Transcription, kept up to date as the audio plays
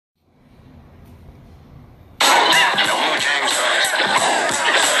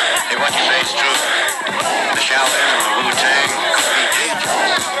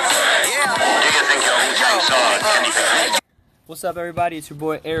What's up, everybody? It's your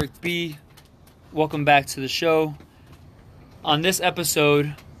boy Eric B. Welcome back to the show. On this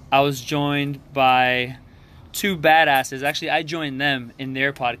episode, I was joined by two badasses. Actually, I joined them in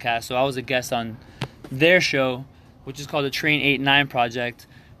their podcast, so I was a guest on their show, which is called the Train 8-9 Project.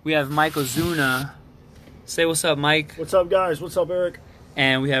 We have Mike Osuna. Say what's up, Mike. What's up, guys? What's up, Eric?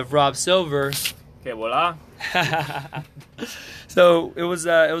 And we have Rob Silver. Okay, voila. So it was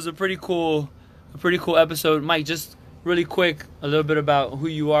a pretty cool episode. Mike, just really quick, a little bit about who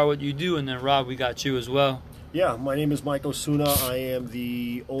you are, what you do, and then Rob, we got you as well. Yeah, my name is Mike Osuna. I am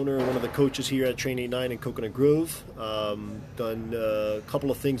the owner and one of the coaches here at Train 8-9 in Coconut Grove. Done a couple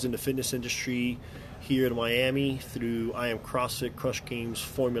of things in the fitness industry here in Miami through I Am CrossFit, Crush Games,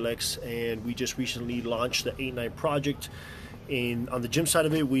 Formula X, and we just recently launched the 8-9 Project. On the gym side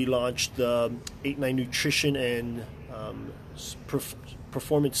of it, we launched the 8-9 Nutrition and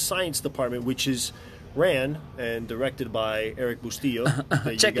Performance Science Department, which is ran and directed by Eric Bustillo,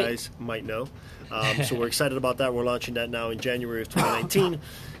 that you guys might know. So we're excited about that. We're launching that now in January of 2019.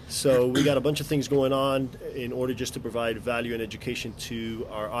 So we got a bunch of things going on in order just to provide value and education to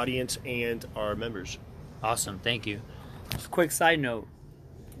our audience and our members. Awesome. Thank you. Just a quick side note.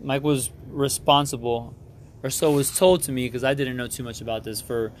 Mike was responsible, or so was told to me, because I didn't know too much about this,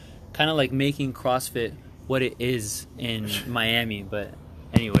 for kind of like making CrossFit what it is in Miami. But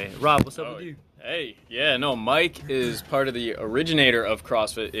anyway, Rob, what's up with you? Hey, yeah, no, Mike is part of the originator of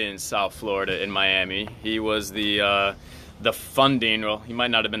CrossFit in South Florida, in Miami. He was the funding, well, he might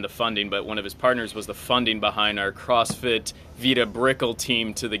not have been the funding, but one of his partners was the funding behind our CrossFit Vita Brickle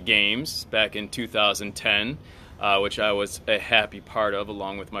team to the games back in 2010, which I was a happy part of,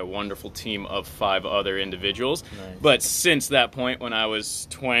 along with my wonderful team of 5 other individuals. Nice. But since that point, when I was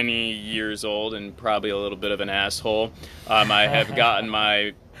 20 years old and probably a little bit of an asshole, I have gotten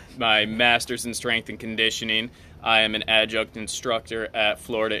my master's in strength and conditioning. I am an adjunct instructor at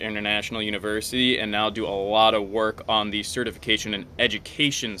Florida International University and now do a lot of work on the certification and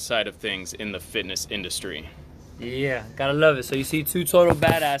education side of things in the fitness industry. Yeah, gotta love it. So you see two total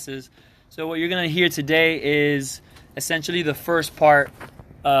badasses. So what you're gonna hear today is essentially the first part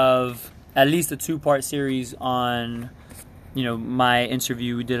of at least a 2-part series on, my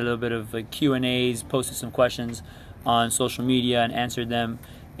interview. We did a little bit of Q&As, posted some questions on social media and answered them.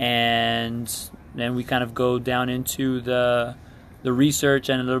 And then we kind of go down into the research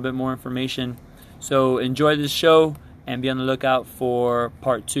and a little bit more information. So enjoy this show and be on the lookout for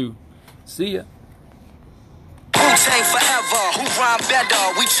part 2. See ya. Wu-Tang forever, who rhyme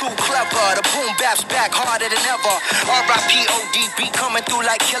better? We too clever, the boom bap's back harder than ever. R.I.P.O.D.B. coming through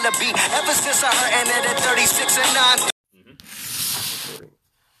like Killer B. Ever since I heard it at 36 and 9.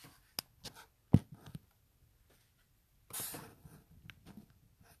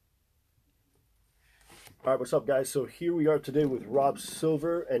 All right, what's up, guys? So here we are today with Rob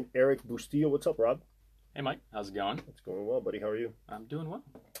Silver and Eric Bustillo. What's up, Rob? Hey, Mike. How's it going? It's going well, buddy. How are you? I'm doing well.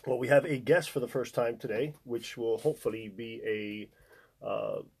 Well, we have a guest for the first time today, which will hopefully be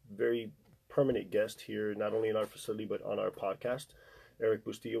a very permanent guest here, not only in our facility, but on our podcast. Eric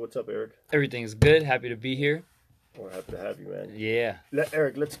Bustillo. What's up, Eric? Everything's good. Happy to be here. We're happy to have you, man. Yeah.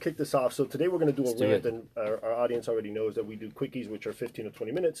 Eric, let's kick this off. So today we're going to do Let's a do rant, it. and our audience already knows that we do quickies, which are 15 to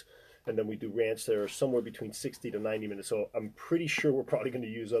 20 minutes, and then we do rants that are somewhere between 60 to 90 minutes. So I'm pretty sure we're probably going to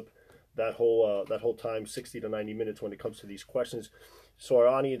use up that whole time, 60 to 90 minutes, when it comes to these questions. So our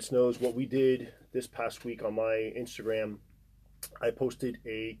audience knows what we did this past week on my Instagram. I posted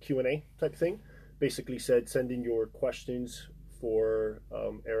a Q&A type thing. Basically said, send in your questions for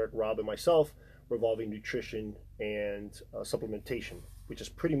Eric, Rob, and myself revolving nutrition and supplementation, which is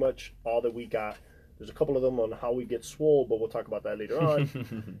pretty much all that we got. There's a couple of them on how we get swole, but we'll talk about that later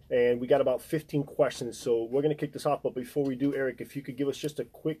on. And we got about 15 questions, so we're going to kick this off. But before we do, Eric, if you could give us just a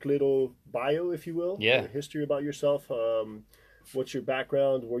quick little bio, if you will. Yeah. History about yourself. What's your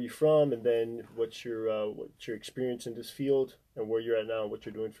background, where you're from, and then what's your experience in this field, and where you're at now, and what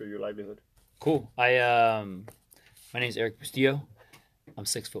you're doing for your livelihood. Cool. My name is Eric Bustillo. I'm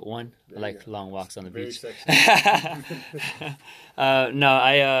 6'1". I like long walks on the Very beach. sexy. I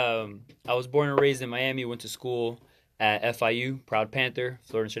was born and raised in Miami. Went to school at FIU, Proud Panther,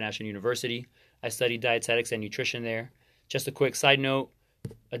 Florida International University. I studied dietetics and nutrition there. Just a quick side note: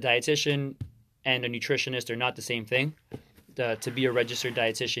 a dietitian and a nutritionist are not the same thing. To be a registered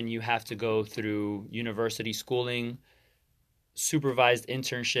dietitian, you have to go through university schooling, supervised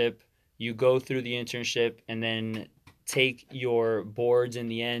internship. You go through the internship and then take your boards in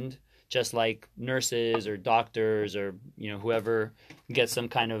the end, just like nurses or doctors or whoever gets some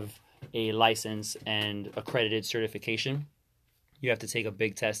kind of a license and accredited certification. You have to take a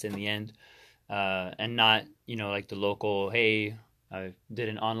big test in the end. and not, like the local, hey, I did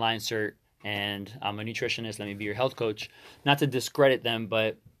an online cert and I'm a nutritionist, let me be your health coach. Not to discredit them,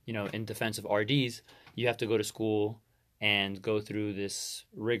 but, in defense of RDs, you have to go to school and go through this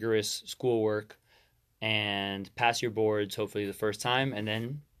rigorous schoolwork and pass your boards, hopefully the first time, and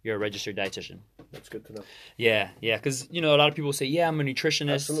then you're a registered dietitian. That's good to know. Yeah, because, a lot of people say, yeah, I'm a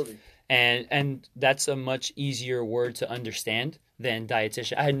nutritionist. Absolutely. And that's a much easier word to understand than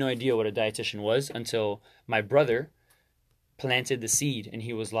dietitian. I had no idea what a dietitian was until my brother planted the seed, and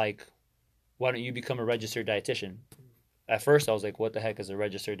he was like, why don't you become a registered dietitian? At first, I was like, what the heck is a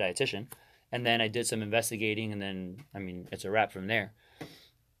registered dietitian? And then I did some investigating, and then, it's a wrap from there.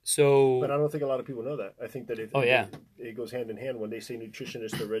 So, but I don't think a lot of people know that. I think that it goes hand in hand. When they say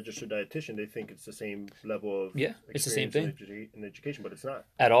nutritionist or registered dietitian, they think it's the same level of it's the same thing in education, but it's not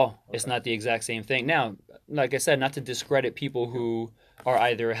at all. Okay. It's not the exact same thing. Now, like I said, not to discredit people who are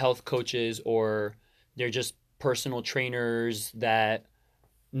either health coaches or they're just personal trainers that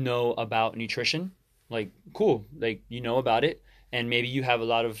know about nutrition. Like, cool, like you know about it, and maybe you have a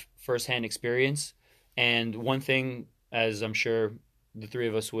lot of firsthand experience. And one thing, as I'm sure the three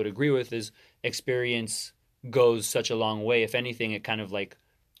of us would agree with, is experience goes such a long way. If anything, it kind of like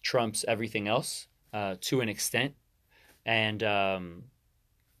trumps everything else to an extent. And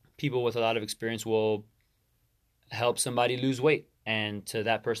people with a lot of experience will help somebody lose weight. And to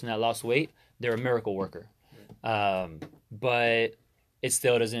that person that lost weight, they're a miracle worker. But it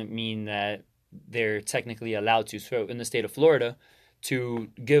still doesn't mean that they're technically allowed to. So in the state of Florida, to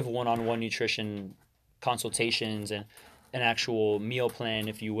give one-on-one nutrition consultations and an actual meal plan,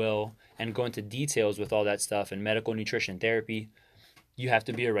 if you will, and go into details with all that stuff and medical nutrition therapy, you have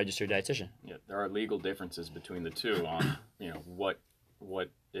to be a registered dietitian. Yeah, there are legal differences between the two on, what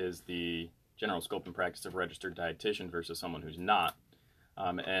is the general scope and practice of a registered dietitian versus someone who's not.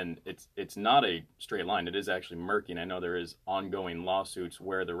 And it's not a straight line. It is actually murky. And I know there is ongoing lawsuits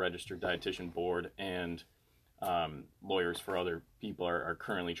where the registered dietitian board and lawyers for other people are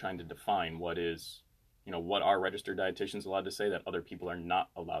currently trying to define what is, what are registered dietitians allowed to say that other people are not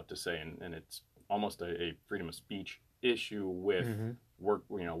allowed to say. And it's almost a freedom of speech issue with work,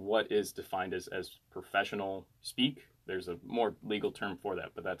 what is defined as professional speak. There's a more legal term for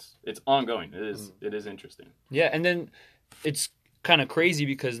that, but it's ongoing. It is interesting. Yeah, and then it's kind of crazy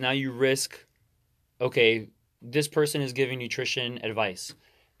because now you risk, okay, this person is giving nutrition advice,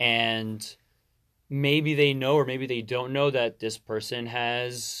 and maybe they know or maybe they don't know that this person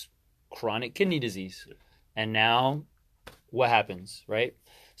has chronic kidney disease. Yep. And now what happens, right?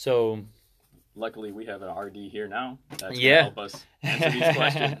 So luckily we have an RD here now that's going to help us answer these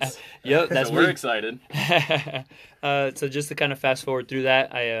questions. Yep, so we're excited. So just to kind of fast forward through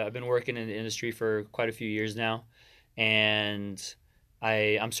that, I've been working in the industry for quite a few years now, and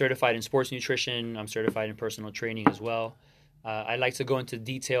I'm certified in sports nutrition. I'm certified in personal training as well. I like to go into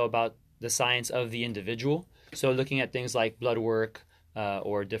detail about the science of the individual. So looking at things like blood work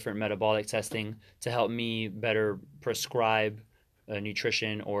or different metabolic testing to help me better prescribe a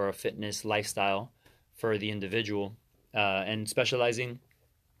nutrition or a fitness lifestyle for the individual, and specializing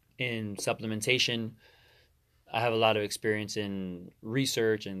in supplementation. I have a lot of experience in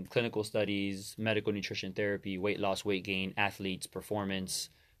research and clinical studies, medical nutrition therapy, weight loss, weight gain, athletes, performance,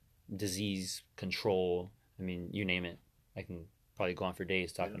 disease control. I mean, you name it. I can probably go on for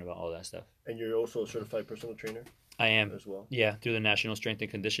days talking about all that stuff. And you're also a certified personal trainer? I am. As well? Yeah, through the National Strength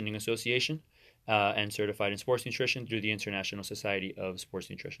and Conditioning Association, and certified in sports nutrition through the International Society of Sports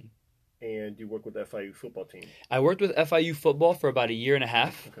Nutrition. And you work with the FIU football team? I worked with FIU football for about a year and a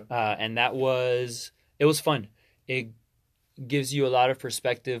half, and it was fun. It gives you a lot of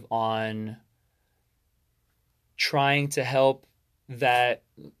perspective on trying to help that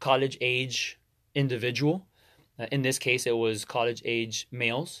college-age individual. In this case, it was college-age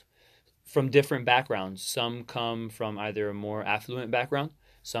males from different backgrounds. Some come from either a more affluent background.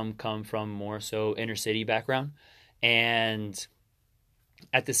 Some come from more so inner-city background. And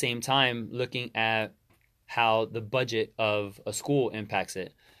at the same time, looking at how the budget of a school impacts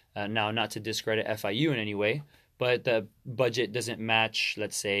it. Now, not to discredit FIU in any way, but the budget doesn't match,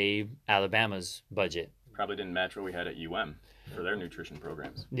 let's say, Alabama's budget. Probably didn't match what we had at UM for their nutrition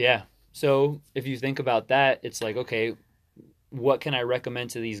programs. Yeah. So if you think about that, it's like, okay, what can I recommend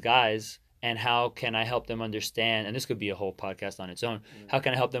to these guys, and how can I help them understand? And this could be a whole podcast on its own. How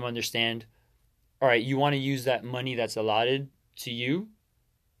can I help them understand, all right, you want to use that money that's allotted to you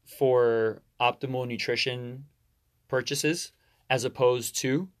for optimal nutrition purchases as opposed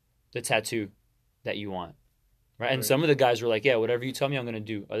to the tattoo that you want. Right? And some of the guys were like, yeah, whatever you tell me, I'm going to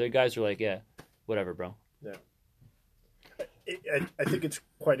do. Other guys were like, yeah, whatever, bro. Yeah. I think it's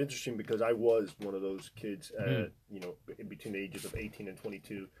quite interesting because I was one of those kids, in between the ages of 18 and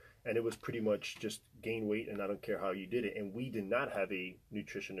 22, and it was pretty much just gain weight, and I don't care how you did it. And we did not have a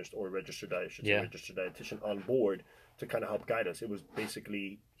nutritionist or registered dietitian on board to kind of help guide us. It was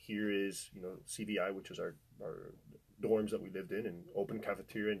basically, here is, CVI, which is our dorms that we lived in, and open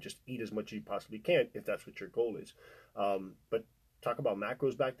cafeteria, and just eat as much as you possibly can if that's what your goal is. But talk about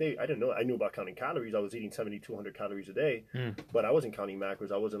macros back then. I didn't know. I knew about counting calories. I was eating 7,200 calories a day, but I wasn't counting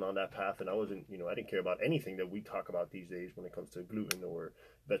macros. I wasn't on that path, and I wasn't, I didn't care about anything that we talk about these days when it comes to gluten or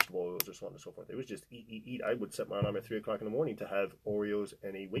vegetable oils or so on and so forth. It was just eat. I would set my alarm at 3 o'clock in the morning to have Oreos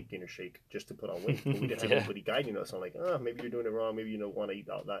and a weight gainer shake just to put on weight. But we didn't have anybody guiding us. I'm like, maybe you're doing it wrong. Maybe you don't want to eat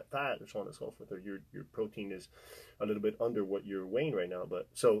all that fat or so on and so forth. Or your protein is a little bit under what you're weighing right now. But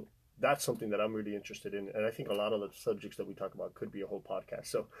so that's something that I'm really interested in, and I think a lot of the subjects that we talk about could be a whole podcast.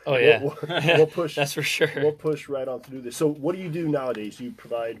 So, we'll push. That's for sure. We'll push right on to do this. So, what do you do nowadays? You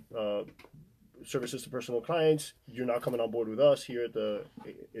provide services to personal clients. You're now coming on board with us here at the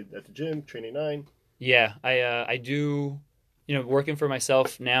gym, Training 9. Yeah, I do. Working for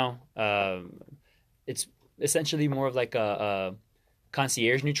myself now. It's essentially more of like a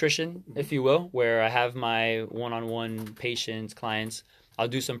concierge nutrition, if you will, where I have my one-on-one patients, clients. I'll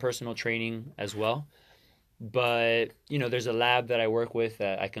do some personal training as well. But, there's a lab that I work with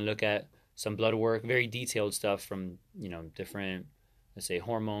that I can look at some blood work, very detailed stuff from, different, let's say,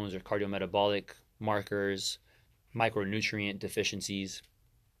 hormones or cardiometabolic markers, micronutrient deficiencies.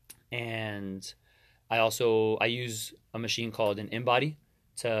 And I use a machine called an InBody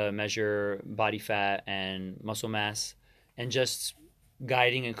to measure body fat and muscle mass, and just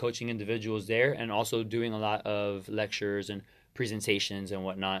guiding and coaching individuals there, and also doing a lot of lectures and presentations and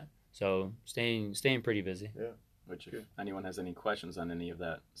whatnot. So staying pretty busy. Yeah. Which, if anyone has any questions on any of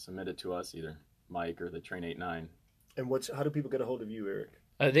that, submit it to us, either Mike or the Train 89. And how do people get a hold of you, Eric?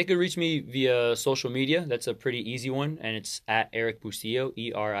 They could reach me via social media. That's a pretty easy one, and it's at Eric Bustillo,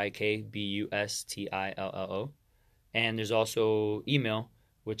 ErikBustillo. And there's also email,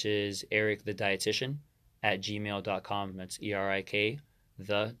 which is ericthedietitian@gmail.com. That's ERIK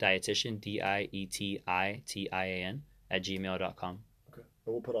the dietitian, DIETITIAN @gmail.com. Okay.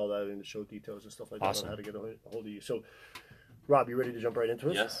 And we'll put all that in the show details and stuff like that. Awesome. On how to get a hold of you. So, Rob, you ready to jump right into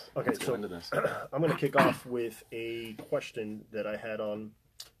it? Yes. Okay, let's so go into this. I'm going to kick off with a question that I had on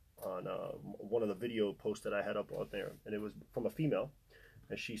one of the video posts that I had up on there, and it was from a female,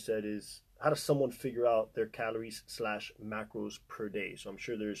 and she said, how does someone figure out their calories / macros per day? So I'm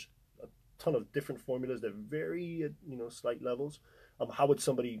sure there's a ton of different formulas that vary at slight levels. How would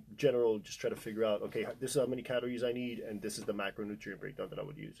somebody general just try to figure out, okay, this is how many calories I need, and this is the macronutrient breakdown that I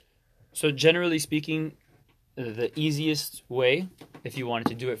would use? So generally speaking, the easiest way, if you wanted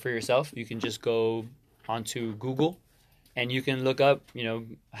to do it for yourself, you can just go onto Google and you can look up,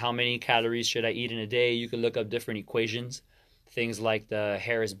 how many calories should I eat in a day. You can look up different equations, things like the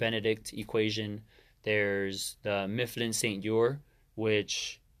Harris-Benedict equation. There's the Mifflin-St.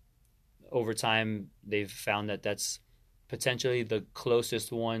 which over time they've found that that's potentially the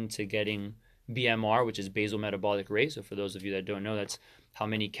closest one to getting BMR, which is basal metabolic rate. So for those of you that don't know, that's how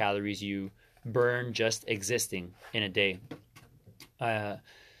many calories you burn just existing in a day. I'm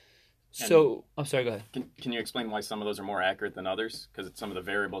sorry, go ahead. Can you explain why some of those are more accurate than others? Because some of the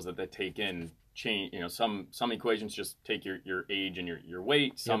variables that they take in change. Some equations just take your age and your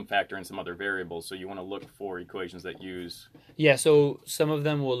weight. Some factor in some other variables. So you want to look for equations that use. Yeah. So some of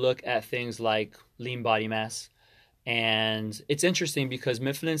them will look at things like lean body mass, and it's interesting because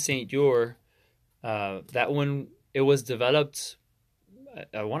Mifflin-St. That one, it was developed,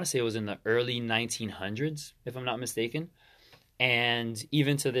 I want to say it was in the early 1900s, if I'm not mistaken. And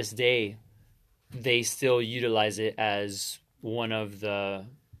even to this day, they still utilize it as one of the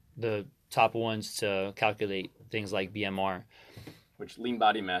top ones to calculate things like BMR. Which lean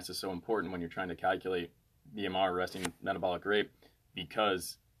body mass is so important when you're trying to calculate BMR, resting metabolic rate,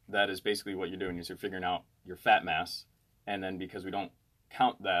 because that is basically what you're doing is you're figuring out your fat mass. And then because we don't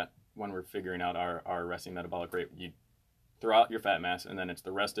count that when we're figuring out our resting metabolic rate, you throw out your fat mass, and then it's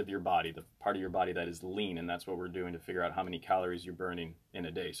the rest of your body, the part of your body that is lean, and that's what we're doing to figure out how many calories you're burning in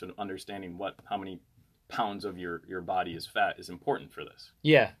a day. So understanding how many pounds of your body is fat is important for this.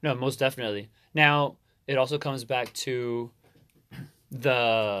 Yeah, no, most definitely. Now, it also comes back to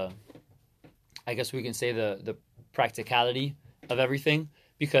I guess we can say the practicality of everything,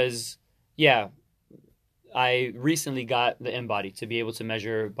 because, yeah, I recently got the InBody to be able to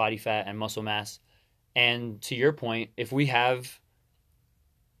measure body fat and muscle mass. And to your point, if we have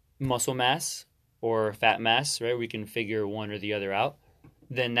muscle mass or fat mass, right, we can figure one or the other out,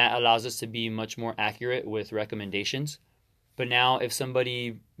 then that allows us to be much more accurate with recommendations. But now if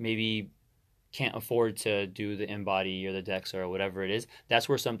somebody maybe can't afford to do the InBody or the DEXA or whatever it is, that's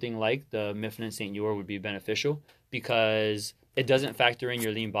where something like the Mifflin St. Yor would be beneficial, because it doesn't factor in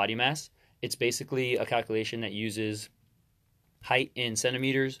your lean body mass. It's basically a calculation that uses height in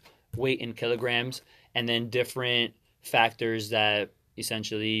centimeters, weight in kilograms, and then different factors that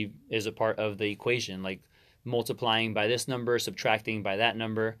essentially is a part of the equation, like multiplying by this number, subtracting by that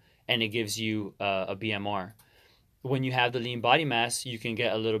number, and it gives you a BMR. When you have the lean body mass, you can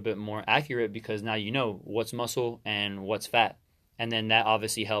get a little bit more accurate because now you know what's muscle and what's fat. And then that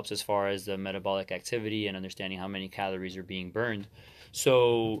obviously helps as far as the metabolic activity and understanding how many calories are being burned.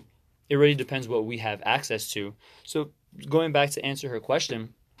 So it really depends what we have access to. So going back to answer her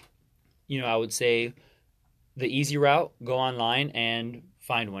question, I would say the easy route, go online and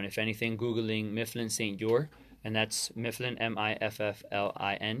find one. If anything, Googling Mifflin St. Yor, and that's Mifflin,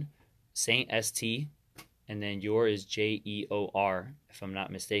 Mifflin, Saint, St, and then Yor is Jeor, if I'm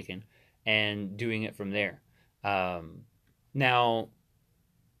not mistaken, and doing it from there. Now,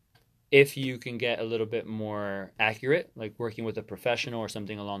 if you can get a little bit more accurate, like working with a professional or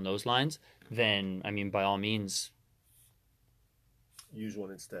something along those lines, then, by all means, use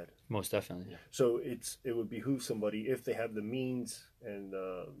one instead. Most definitely. So it would behoove somebody, if they have the means and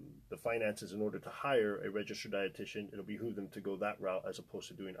the finances in order to hire a registered dietitian, it'll behoove them to go that route as opposed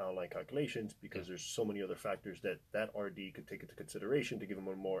to doing online calculations, because there's so many other factors that RD could take into consideration to give them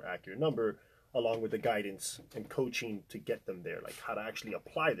a more accurate number, along with the guidance and coaching to get them there, like how to actually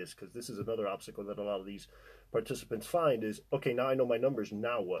apply this, because this is another obstacle that a lot of these participants find is, okay, now I know my numbers,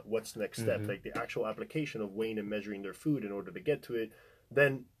 now what? What's the next step? Like the actual application of weighing and measuring their food in order to get to it.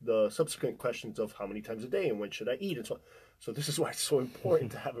 Then the subsequent questions of how many times a day and when should I eat and so on. So this is why it's so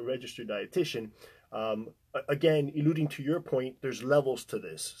important to have a registered dietitian. Again, alluding to your point, there's levels to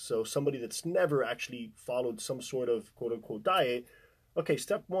this. So somebody that's never actually followed some sort of quote unquote diet, okay,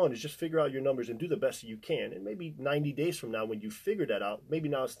 step one is just figure out your numbers and do the best you can. And maybe 90 days from now, when you figure that out, maybe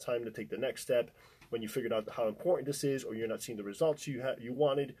now it's time to take the next step. When you figured out how important this is, or you're not seeing the results you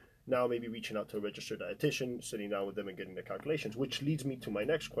wanted, now maybe reaching out to a registered dietitian, sitting down with them and getting the calculations, which leads me to my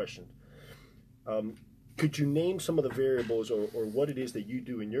next question. Could you name some of the variables or what it is that you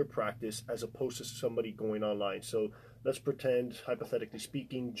do in your practice as opposed to somebody going online? So let's pretend, hypothetically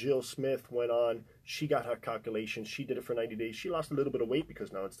speaking, Jill Smith went on, she got her calculations, she did it for 90 days, she lost a little bit of weight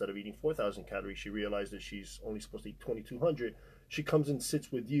because now instead of eating 4,000 calories, she realized that she's only supposed to eat 2,200. She comes and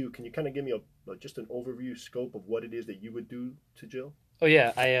sits with you. Can you kind of give me just an overview scope of what it is that you would do to Jill? Oh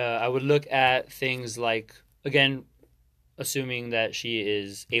yeah, I would look at things like, again, assuming that she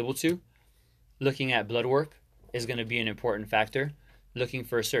is able to, looking at blood work is going to be an important factor, looking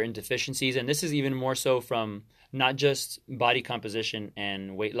for certain deficiencies. And this is even more so from not just body composition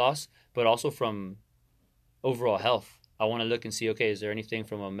and weight loss, but also from overall health. I want to look and see, okay, is there anything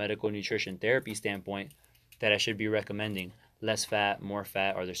from a medical nutrition therapy standpoint that I should be recommending? Less fat, more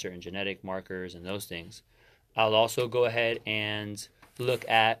fat, are there certain genetic markers and those things? I'll also go ahead and look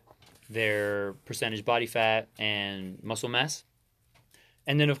at their percentage body fat and muscle mass.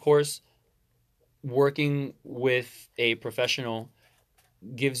 And then, of course, working with a professional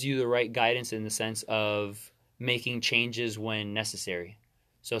gives you the right guidance in the sense of making changes when necessary.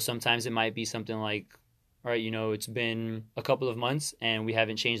 So sometimes it might be something like, all right, it's been a couple of months and we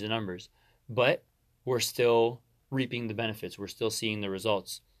haven't changed the numbers, but we're still reaping the benefits. We're still seeing the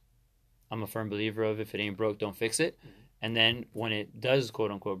results. I'm a firm believer of if it ain't broke, don't fix it. And then when it does,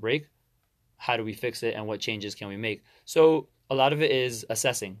 quote unquote, break, how do we fix it and what changes can we make? So a lot of it is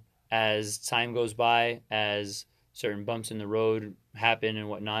assessing as time goes by, as certain bumps in the road happen and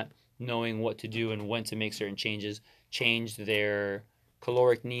whatnot, knowing what to do and when to make certain changes, change their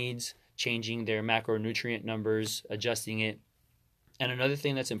caloric needs, changing their macronutrient numbers, adjusting it. And another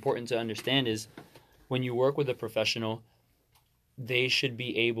thing that's important to understand is when you work with a professional, they should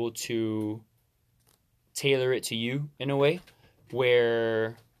be able to tailor it to you in a way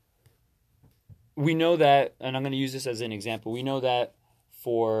where we know that, and I'm going to use this as an example, we know that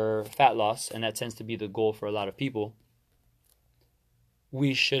for fat loss, and that tends to be the goal for a lot of people,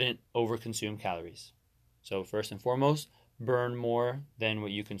 we shouldn't overconsume calories. So first and foremost, burn more than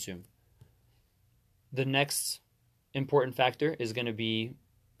what you consume. The next important factor is going to be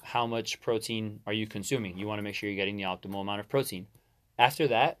how much protein are you consuming. You want to make sure you're getting the optimal amount of protein. After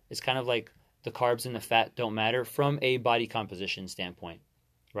that, it's kind of like the carbs and the fat don't matter from a body composition standpoint,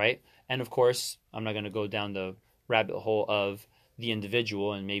 right? And of course, I'm not going to go down the rabbit hole of the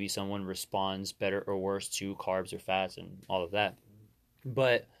individual and maybe someone responds better or worse to carbs or fats and all of that.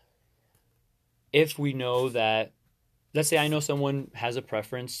 But if we know that, let's say I know someone has a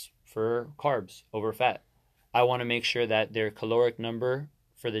preference for carbs over fat, I want to make sure that their caloric number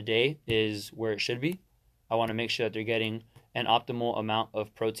for the day is where it should be. I want to make sure that they're getting an optimal amount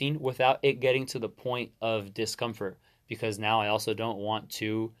of protein without it getting to the point of discomfort, because now I also don't want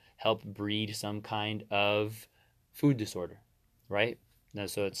to help breed some kind of food disorder, right? Now,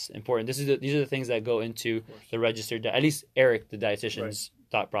 so it's important. These are the things that go into the registered, at least Eric, the dietitian's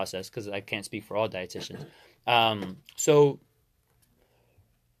thought process, because I can't speak for all dietitians. So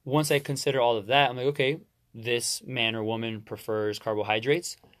once I consider all of that, I'm like, okay, this man or woman prefers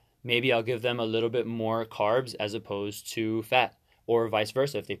carbohydrates. Maybe I'll give them a little bit more carbs as opposed to fat, or vice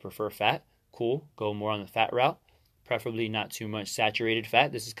versa. If they prefer fat, cool, go more on the fat route, preferably not too much saturated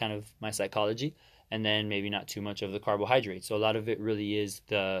fat. This is kind of my psychology. And then maybe not too much of the carbohydrates. So a lot of it really is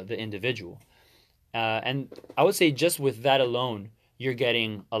the individual. And I would say just with that alone, you're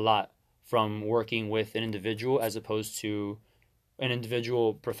getting a lot from working with an individual as opposed to an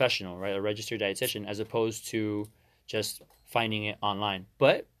individual professional, right? A registered dietitian, as opposed to just finding it online.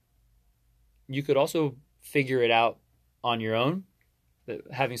 But you could also figure it out on your own. But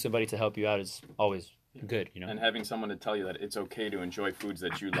having somebody to help you out is always good, you know? And having someone to tell you that it's okay to enjoy foods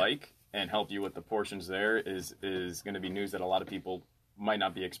that you like and help you with the portions there is going to be news that a lot of people might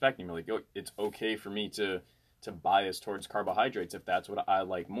not be expecting. Like, oh, it's okay for me to bias towards carbohydrates if that's what I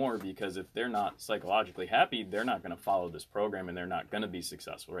like more, because if they're not psychologically happy, they're not going to follow this program and they're not going to be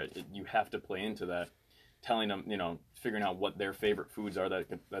successful, right? You have to play into that, telling them, figuring out what their favorite foods are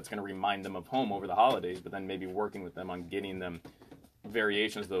that's going to remind them of home over the holidays, but then maybe working with them on getting them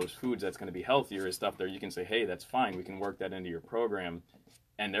variations of those foods that's going to be healthier is stuff there you can say, hey, that's fine, we can work that into your program,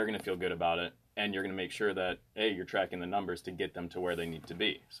 and they're going to feel good about it, and you're going to make sure that, hey, you're tracking the numbers to get them to where they need to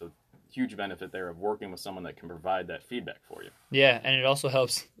be. So huge benefit there of working with someone that can provide that feedback for you. Yeah, and it also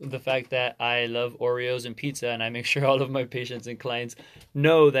helps the fact that I love Oreos and pizza, and I make sure all of my patients and clients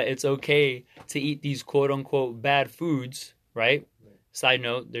know that it's okay to eat these quote-unquote bad foods, right? Side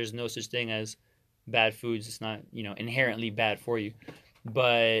note, there's no such thing as bad foods. It's not, inherently bad for you.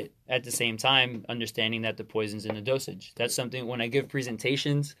 But at the same time, understanding that the poison's in the dosage. That's something, when I give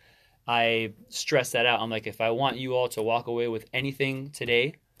presentations, I stress that out. I'm like, if I want you all to walk away with anything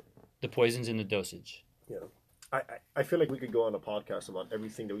today, the poison's in the dosage. Yeah. I feel like we could go on a podcast about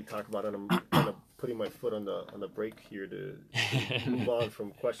everything that we talk about, and I'm kind of putting my foot on the brake here to move on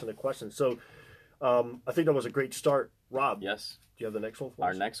from question to question. So I think that was a great start. Rob, yes. Do you have the next one for us?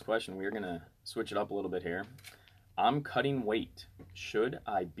 Our next question, we're going to switch it up a little bit here. I'm cutting weight. Should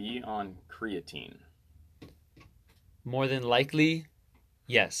I be on creatine? More than likely,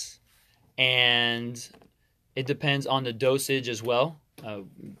 yes. And it depends on the dosage as well.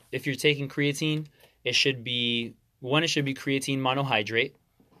 If you're taking creatine, it should be creatine monohydrate.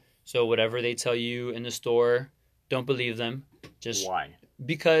 So whatever they tell you in the store, don't believe them. Just why?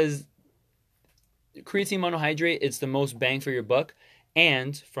 Because creatine monohydrate, it's the most bang for your buck.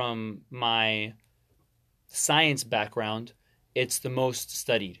 And from my science background, it's the most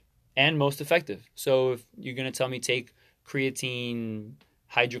studied and most effective. So if you're going to tell me take creatine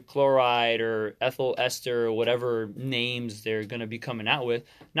hydrochloride or ethyl ester or whatever names they're going to be coming out with,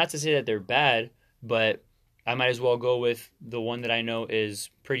 not to say that they're bad, but I might as well go with the one that I know is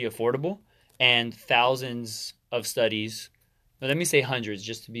pretty affordable and thousands of studies. Now, let me say hundreds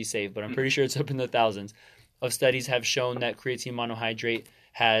just to be safe, but I'm pretty sure it's up in the thousands of studies have shown that creatine monohydrate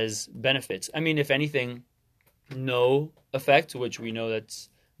has benefits. I mean, if anything, no effect, which we know that's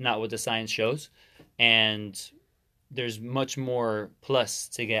not what the science shows. And there's much more plus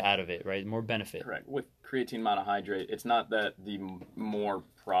to get out of it, right? More benefit. Correct. With creatine monohydrate, it's not that the more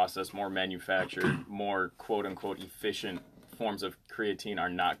processed, more manufactured, more quote-unquote efficient forms of creatine are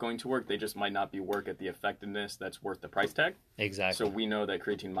not going to work. They just might not be work at the effectiveness that's worth the price tag. Exactly. So we know that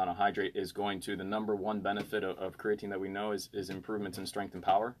creatine monohydrate is going to, the number one benefit of creatine that we know is improvements in strength and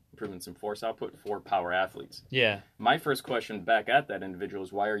power, improvements in force output for power athletes. Yeah. My first question back at that individual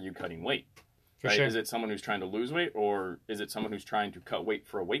is, why are you cutting weight? For right? sure. Is it someone who's trying to lose weight, or is it someone who's trying to cut weight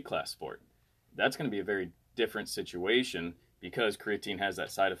for a weight class sport? That's going to be a very different situation, because creatine has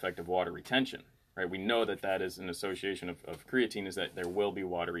that side effect of water retention. Right? We know that is an association of creatine, is that there will be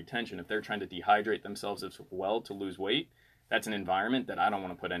water retention. If they're trying to dehydrate themselves as well to lose weight, that's an environment that I don't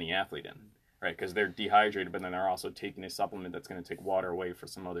want to put any athlete in, right? Because they're dehydrated, but then they're also taking a supplement that's going to take water away from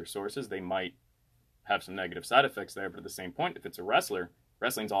some other sources. They might have some negative side effects there, but at the same point, if it's a wrestler,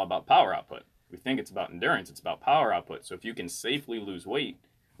 wrestling's all about power output. We think it's about endurance, it's about power output. So if you can safely lose weight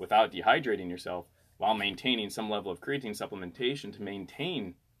without dehydrating yourself while maintaining some level of creatine supplementation to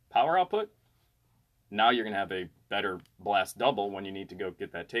maintain power output, now you're going to have a better blast double when you need to go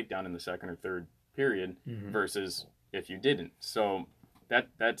get that takedown in the second or third period versus if you didn't. So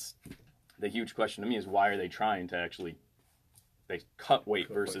that's the huge question to me is, why are they trying to actually cut weight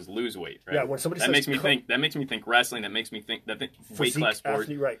versus lose weight? Right? Yeah, when somebody that says makes me think. That makes me think wrestling. That makes me think that the weight class sport,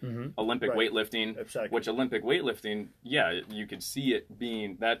 athlete, right? Olympic Right. weightlifting, Exactly. which Olympic weightlifting, yeah, you could see it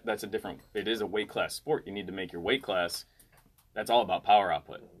being that's a different. It is a weight class sport. You need to make your weight class. That's all about power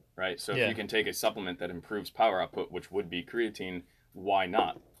output, right? So if you can take a supplement that improves power output, which would be creatine, why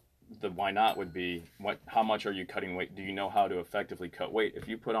not? The why not would be, how much are you cutting weight? Do you know how to effectively cut weight? If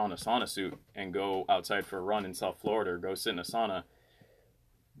you put on a sauna suit and go outside for a run in South Florida or go sit in a sauna,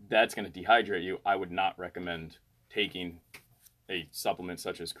 that's going to dehydrate you. I would not recommend taking a supplement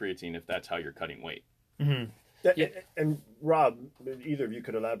such as creatine if that's how you're cutting weight. Yeah. And Rob, either of you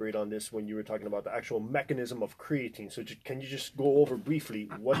could elaborate on this when you were talking about the actual mechanism of creatine. So can you just go over briefly,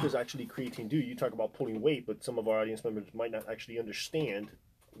 what does actually creatine do? You talk about pulling weight, but some of our audience members might not actually understand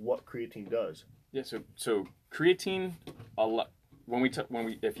what creatine does. Yeah, so creatine,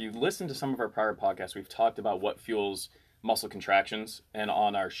 if you listen to some of our prior podcasts, we've talked about what fuels muscle contractions, and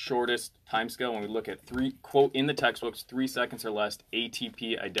on our shortest time scale, when we look at quote in the textbooks, 3 seconds or less,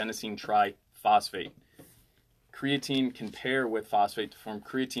 ATP adenosine triphosphate. Creatine can pair with phosphate to form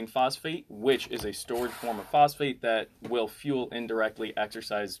creatine phosphate, which is a stored form of phosphate that will fuel indirectly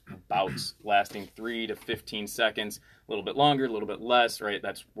exercise bouts lasting 3 to 15 seconds, a little bit longer, a little bit less, right?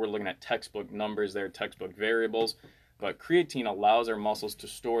 We're looking at textbook numbers there, textbook variables. But creatine allows our muscles to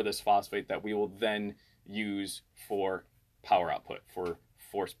store this phosphate that we will then use for power output, for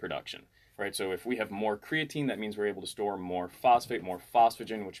force production, right? So if we have more creatine, that means we're able to store more phosphate, more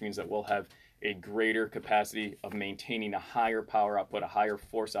phosphagen, which means that we'll have a greater capacity of maintaining a higher power output, a higher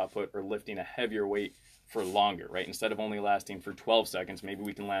force output, or lifting a heavier weight for longer, right? Instead of only lasting for 12 seconds, maybe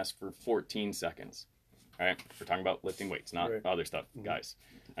we can last for 14 seconds, right? We're talking about lifting weights, not other stuff, guys.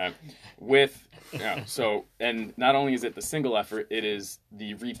 And not only is it the single effort, it is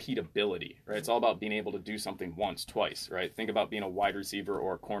the repeatability, right? It's all about being able to do something once, twice, right? Think about being a wide receiver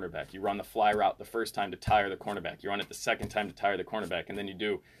or a cornerback. You run the fly route the first time to tire the cornerback. You run it the second time to tire the cornerback, and then you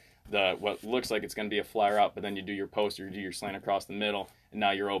do what looks like it's going to be a fly route, but then you do your post or you do your slant across the middle, and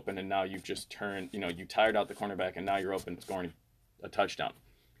now you're open, and now you've just turned, you tired out the cornerback, and now you're open, scoring a touchdown.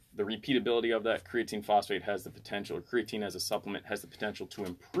 The repeatability of that, creatine phosphate has the potential, or creatine as a supplement has the potential to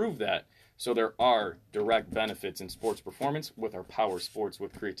improve that. So there are direct benefits in sports performance with our power sports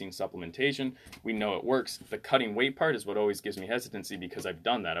with creatine supplementation. We know it works. The cutting weight part is what always gives me hesitancy because I've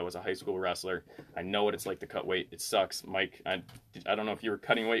done that. I was a high school wrestler. I know what it's like to cut weight. It sucks. Mike, I don't know if you were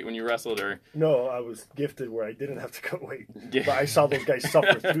cutting weight when you wrestled or... No, I was gifted where I didn't have to cut weight. But I saw those guys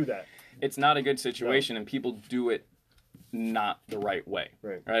suffer through that. It's not a good situation, and people do it not the right way,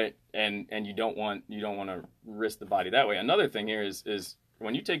 right? And you don't want to risk the body that way. Another thing here is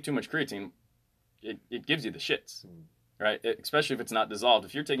when you take too much creatine, it gives you the shits, right? Especially if it's not dissolved.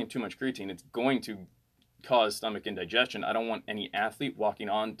 If you're taking too much creatine, it's going to cause stomach indigestion. I don't want any athlete walking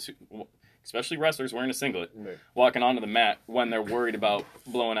on to, especially wrestlers wearing a singlet, walking onto the mat when they're worried about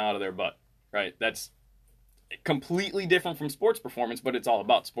blowing out of their butt, right? That's completely different from sports performance, but it's all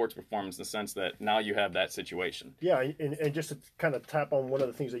about sports performance in the sense that now you have that situation. Yeah, and just to kind of tap on one of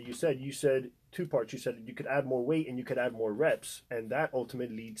the things that you said two parts. You said you could add more weight and you could add more reps, and that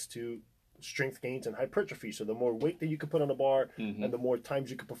ultimately leads to strength gains and hypertrophy. So the more weight that you could put on a bar and the more times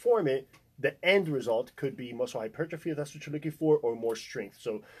you could perform it, the end result could be muscle hypertrophy if that's what you're looking for, or more strength.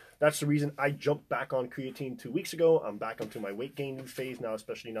 So that's the reason I jumped back on creatine 2 weeks ago. I'm back onto my weight gain phase now,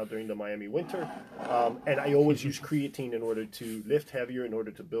 especially now during the Miami winter. And I always use creatine in order to lift heavier, in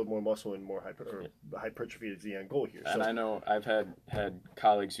order to build more muscle and more hypertrophy is the end goal here. And I know I've had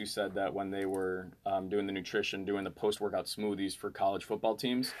colleagues who said that when they were doing the nutrition, doing the post-workout smoothies for college football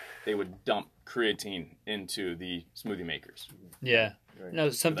teams, they would dump creatine into the smoothie makers. Yeah. No,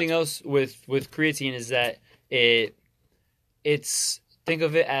 something else with creatine is that it's think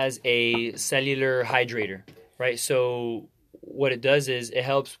of it as a cellular hydrator, right? So what it does is it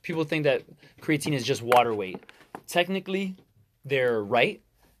helps people think that creatine is just water weight. Technically, they're right,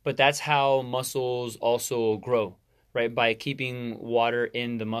 but that's how muscles also grow, right? By keeping water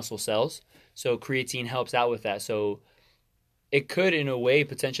in the muscle cells. So creatine helps out with that. So it could, in a way,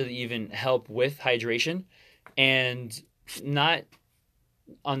 potentially even help with hydration, and not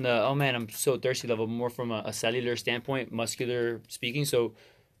on the, oh man, I'm so thirsty level, more from a cellular standpoint, muscular speaking. So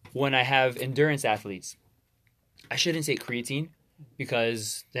when I have endurance athletes, I shouldn't take creatine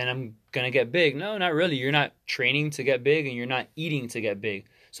because then I'm going to get big. No, not really. You're not training to get big and you're not eating to get big.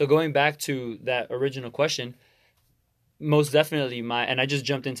 So going back to that original question, most definitely and I just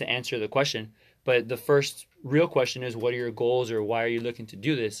jumped in to answer the question, but the first real question is, what are your goals, or why are you looking to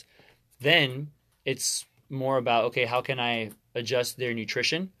do this? Then it's more about, okay, how can I adjust their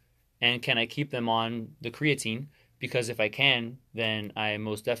nutrition and can I keep them on the creatine? Because if I can, then I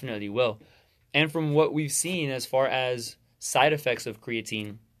most definitely will. And from what we've seen as far as side effects of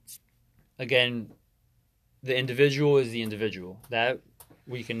creatine, again, the individual is the individual. That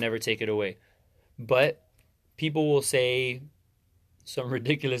we can never take it away. But people will say some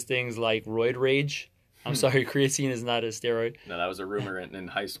ridiculous things like roid rage. I'm sorry, creatine is not a steroid. No, that was a rumor in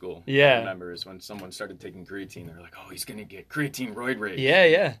high school. Yeah. I remember is when someone started taking creatine, they were like, oh, he's going to get creatine roid rage.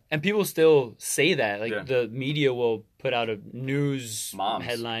 Yeah. And people still say that. Like, Yeah. the media will put out a news Moms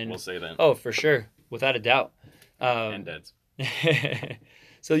headline. will say that. Oh, for sure. Without a doubt. And dads.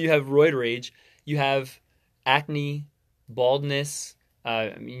 So you have roid rage. You have acne, baldness.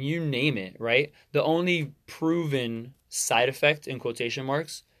 I mean, you name it, right? The only proven side effect, in quotation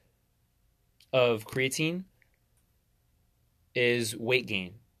marks, of creatine is weight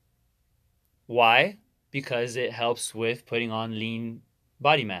gain. Why? Because it helps with putting on lean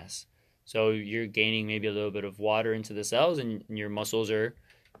body mass. So you're gaining maybe a little bit of water into the cells and your muscles are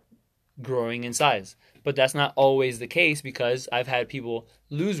growing in size. But that's not always the case because I've had people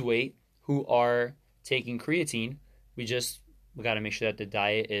lose weight who are taking creatine. We got to make sure that the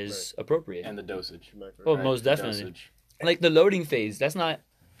diet is appropriate. And the dosage. Oh, most definitely. Dosage. Like the loading phase, that's not...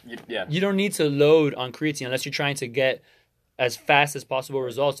 Yeah. You don't need to load on creatine unless you're trying to get as fast as possible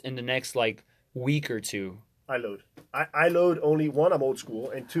results in the next like week or two. I load. I load only, one, I'm old school,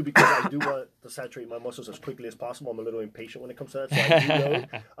 and two, because I do want to saturate my muscles as quickly as possible. I'm a little impatient when it comes to that, so I do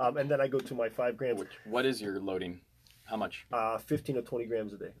load. And then I go to my 5 grams. What is your loading? How much? 15 to 20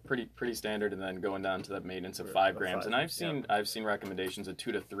 grams a day. Pretty standard, and then going down to that maintenance of 5 grams. And I've seen recommendations of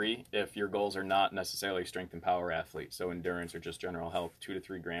 2 to 3 if your goals are not necessarily strength and power athlete, so endurance or just general health. 2 to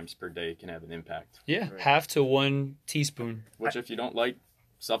 3 grams per day can have an impact. Yeah, half to 1 teaspoon. Which, if you don't like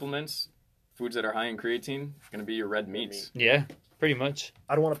supplements, foods that are high in creatine are going to be your red meats. Yeah, pretty much.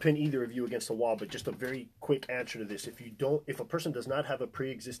 I don't want to pin either of you against the wall, but just a very quick answer to this: if a person does not have a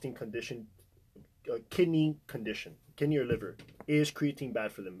pre-existing condition, kidney or liver, is creatine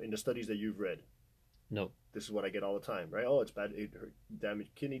bad for them in the studies that you've read? No. This is what I get all the time, right? Oh, it's bad. It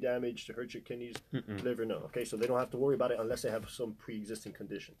kidney damage, to hurt your kidneys, liver. No. Okay, so they don't have to worry about it unless they have some pre-existing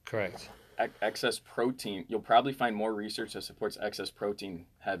condition. Correct. Excess protein. You'll probably find more research that supports excess protein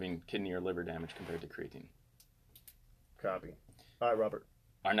having kidney or liver damage compared to creatine. Copy. All right, Robert.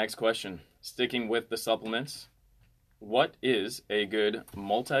 Our next question. Sticking with the supplements, what is a good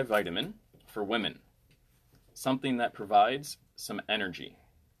multivitamin for women? Something that provides some energy.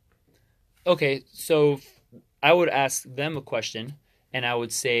 Okay, so I would ask them a question, and I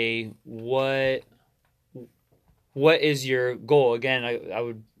would say, what is your goal? Again, I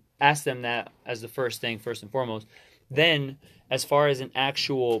would ask them that as the first thing, first and foremost. Then, as far as an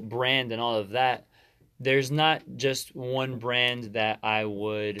actual brand and all of that, there's not just one brand that I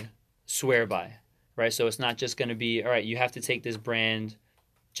would swear by, right? So it's not just going to be, all right, you have to take this brand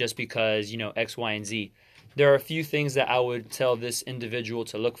just because, X, Y, and Z. There are a few things that I would tell this individual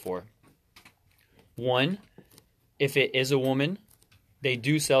to look for. One, if it is a woman, they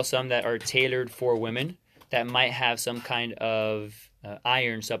do sell some that are tailored for women that might have some kind of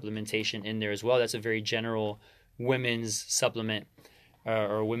iron supplementation in there as well. That's a very general women's supplement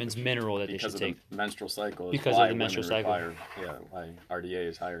or women's mineral that they should take. Because of the menstrual cycle. Because of the menstrual cycle. Why RDA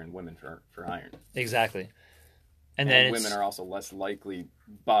is higher in women for iron. Exactly. And then women are also less likely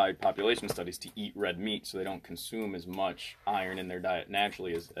by population studies to eat red meat, so they don't consume as much iron in their diet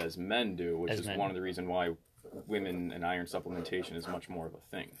naturally as men do, which is one of the reasons why women and iron supplementation is much more of a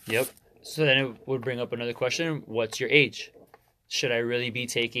thing. Yep. So then it would bring up another question. What's your age? Should I really be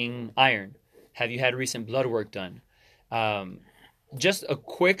taking iron? Have you had recent blood work done? Just a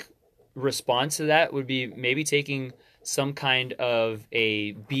quick response to that would be maybe taking some kind of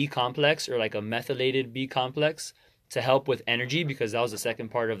a B complex or like a methylated B complex to help with energy, because that was the second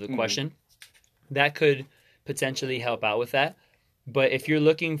part of the question. That could potentially help out with that. But if you're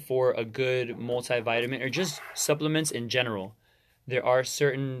looking for a good multivitamin or just supplements in general, there are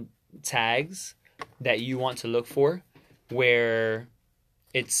certain tags that you want to look for where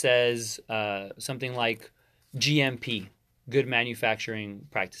it says something like GMP, good manufacturing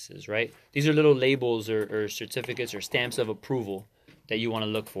practices, right? These are little labels or certificates or stamps of approval that you want to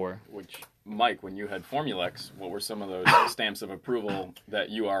look for. Which, Mike, when you had Formulex, what were some of those stamps of approval that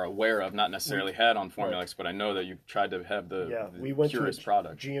you are aware of, not necessarily had on Formulex, but I know that you tried to have the we went purest to a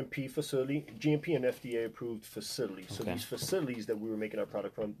product. GMP facility, GMP and FDA approved facilities. So these facilities that we were making our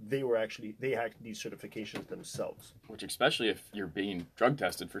product from, they had these certifications themselves. Which, especially if you're being drug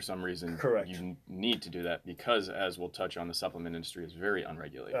tested for some reason, correct, you need to do that because, as we'll touch on, the supplement industry is very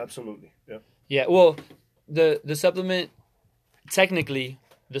unregulated. Absolutely, yeah. Yeah, well, the supplement, technically,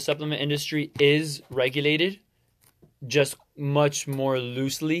 the supplement industry is regulated, just much more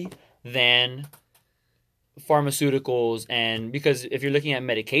loosely than pharmaceuticals. And because if you're looking at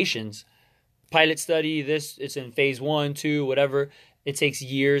medications, pilot study, it's in phase 1, 2, whatever, it takes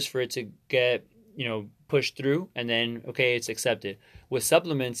years for it to get, pushed through, and then, okay, it's accepted. With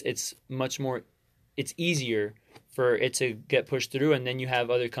supplements, it's easier for it to get pushed through, and then you have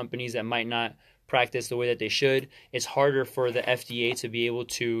other companies that might not practice the way that they should. It's harder for the FDA to be able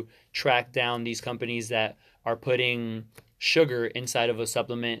to track down these companies that are putting sugar inside of a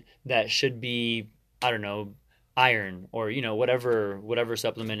supplement that should be, I don't know, iron or whatever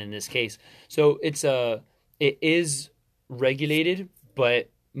supplement in this case. So it is regulated, but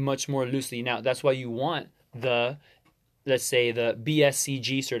much more loosely. Now that's why you want let's say the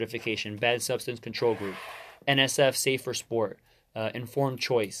BSCG certification, Bad Substance Control Group, NSF Safe for Sport, Informed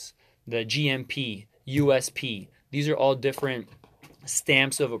Choice, the GMP, USP. These are all different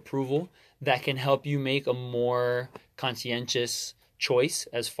stamps of approval that can help you make a more conscientious choice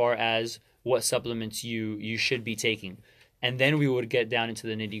as far as what supplements you should be taking. And then we would get down into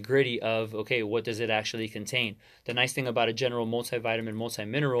the nitty-gritty of, okay, what does it actually contain? The nice thing about a general multivitamin,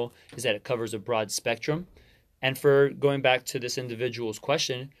 multimineral is that it covers a broad spectrum. And for going back to this individual's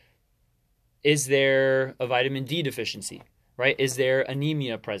question, is there a vitamin D deficiency, right? Is there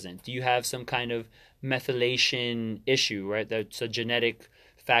anemia present? Do you have some kind of methylation issue, right? That's a genetic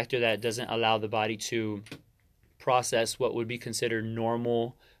factor that doesn't allow the body to process what would be considered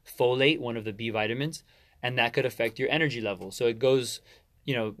normal folate, one of the B vitamins, and that could affect your energy level. So it goes,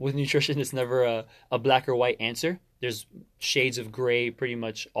 with nutrition, it's never a black or white answer. There's shades of gray pretty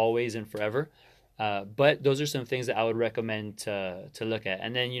much always and forever. But those are some things that I would recommend to look at.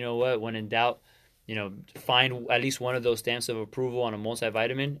 And then, when in doubt, find at least one of those stamps of approval on a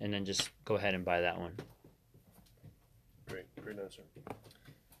multivitamin and then just go ahead and buy that one. Great answer.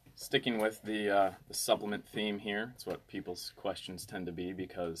 Sticking with the supplement theme here, it's what people's questions tend to be,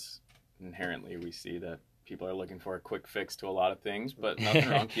 because inherently we see that people are looking for a quick fix to a lot of things, but nothing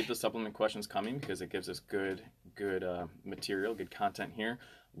wrong. Keep the supplement questions coming because it gives us good material, good content here.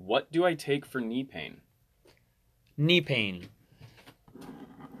 What do I take for knee pain? Knee pain.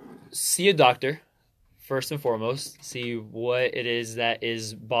 See a doctor, first and foremost. See what it is that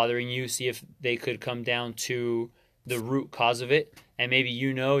is bothering you. See if they could come down to the root cause of it. And maybe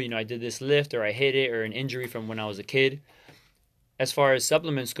I did this lift or I hit it or an injury from when I was a kid. As far as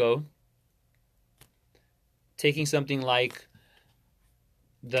supplements go, taking something like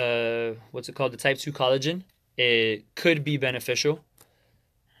the type 2 collagen, it could be beneficial.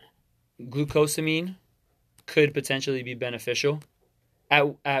 Glucosamine could potentially be beneficial.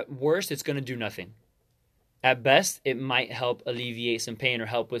 At worst, it's going to do nothing. At best, it might help alleviate some pain or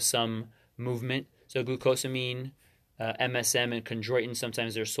help with some movement. So glucosamine, MSM, and chondroitin,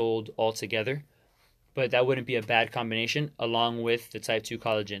 sometimes they're sold all together. But that wouldn't be a bad combination along with the type 2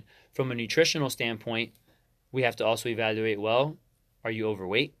 collagen. From a nutritional standpoint, we have to also evaluate, are you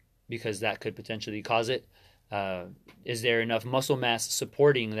overweight? Because that could potentially cause it. Is there enough muscle mass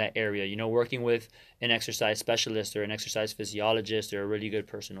supporting that area? Working with an exercise specialist or an exercise physiologist or a really good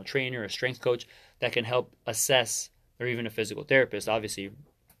personal trainer or a strength coach that can help assess, or even a physical therapist, obviously,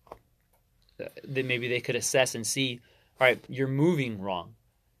 maybe they could assess and see, all right, you're moving wrong.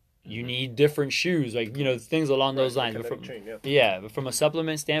 You need different shoes, things along those lines. But but from a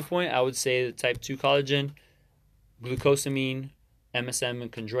supplement standpoint, I would say the type 2 collagen, glucosamine, MSM,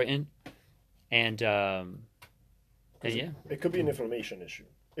 and chondroitin, and it could be an inflammation issue.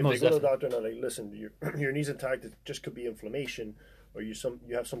 If Most they go to the definitely. doctor and they're like, listen, your knee's intact, it just could be inflammation, or you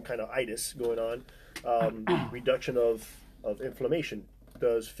have some kind of itis going on, reduction of inflammation.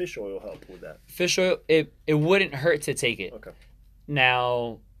 Does fish oil help with that? Fish oil, it wouldn't hurt to take it. Okay.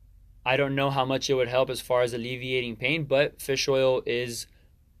 Now, I don't know how much it would help as far as alleviating pain, but fish oil is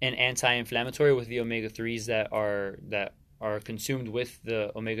an anti-inflammatory with the omega-3s that are consumed with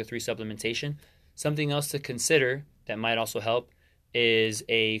the omega-3 supplementation. Something else to consider that might also help is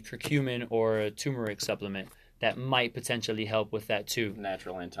a curcumin or a turmeric supplement that might potentially help with that too.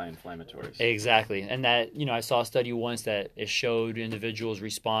 Natural anti-inflammatories. Exactly. And that, I saw a study once that it showed individuals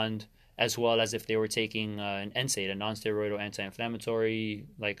respond as well as if they were taking an NSAID, a non-steroidal anti-inflammatory,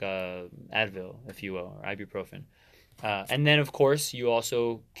 like Advil, if you will, or ibuprofen. And then, of course, you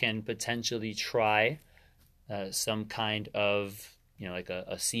also can potentially try some kind of, like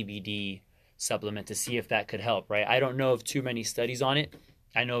a CBD supplement to see if that could help, right? I don't know of too many studies on it.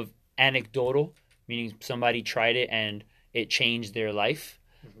 I know of anecdotal, meaning somebody tried it and it changed their life.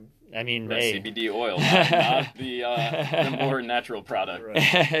 I mean, Right, hey. CBD oil, not the more natural product.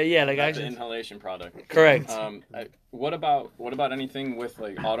 Right. Yeah, like Not actually, the inhalation product. correct. What about anything with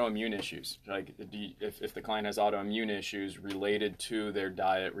like autoimmune issues? Like, if the client has autoimmune issues related to their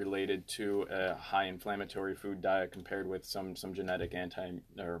diet, related to a high inflammatory food diet, compared with some genetic anti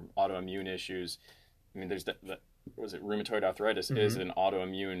or autoimmune issues, I mean, there's was it rheumatoid arthritis is an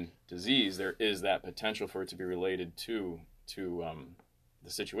autoimmune disease. There is that potential for it to be related to the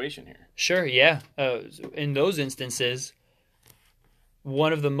situation here. Sure, yeah. In those instances,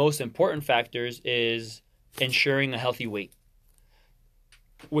 one of the most important factors is ensuring a healthy weight.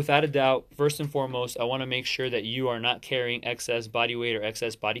 Without a doubt, first and foremost, I want to make sure that you are not carrying excess body weight or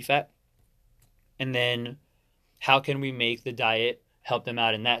excess body fat. And then how can we make the diet help them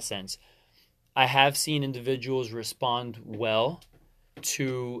out in that sense? I have seen individuals respond well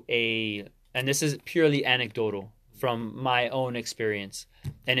to and this is purely anecdotal from my own experience.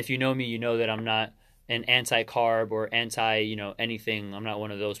 And if you know me, you know that I'm not an anti-carb or anything. I'm not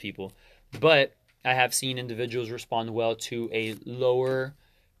one of those people. But I have seen individuals respond well to a lower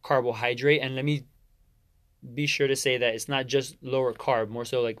carbohydrate. And let me be sure to say that it's not just lower carb, more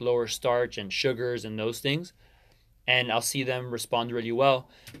so like lower starch and sugars and those things. And I'll see them respond really well.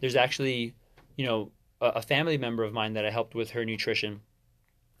 There's actually, a family member of mine that I helped with her nutrition,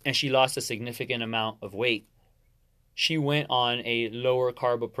 and she lost a significant amount of weight. She went on a lower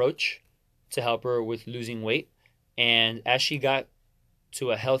carb approach to help her with losing weight. And as she got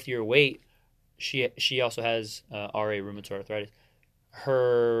to a healthier weight, she also has RA, rheumatoid arthritis.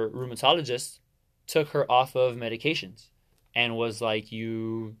 Her rheumatologist took her off of medications and was like,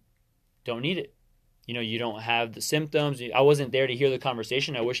 you don't need it. You don't have the symptoms. I wasn't there to hear the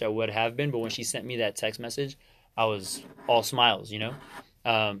conversation. I wish I would have been. But when she sent me that text message, I was all smiles,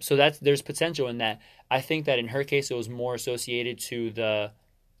 So there's potential in that. I think that in her case, it was more associated to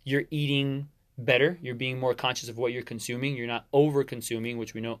you're eating better. You're being more conscious of what you're consuming. You're not over consuming,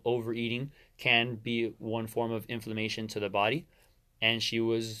 which we know overeating can be one form of inflammation to the body. And she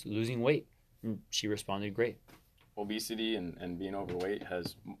was losing weight. And she responded great. Obesity and being overweight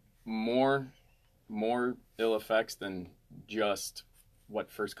has more ill effects than just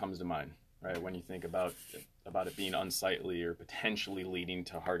what first comes to mind, right? When you think about it being unsightly or potentially leading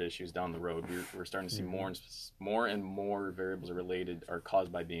to heart issues down the road, we're starting to see more and more variables are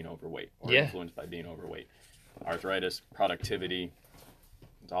caused by being overweight or influenced by being overweight. Arthritis, productivity,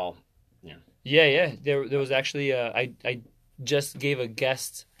 it's all, Yeah. There was actually I just gave a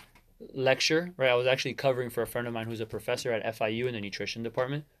guest lecture, right? I was actually covering for a friend of mine who's a professor at FIU in the nutrition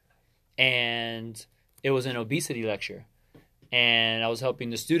department. And it was an obesity lecture. And I was helping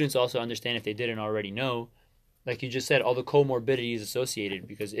the students also understand, if they didn't already know, like you just said, all the comorbidities associated.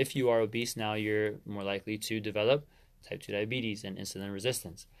 Because if you are obese now, you're more likely to develop type 2 diabetes and insulin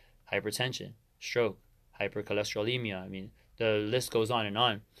resistance, hypertension, stroke, hypercholesterolemia. I mean, the list goes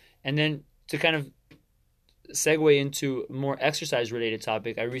on. And then to kind of segue into a more exercise-related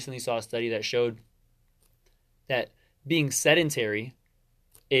topic, I recently saw a study that showed that being sedentary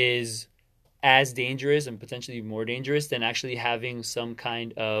is as dangerous and potentially more dangerous than actually having some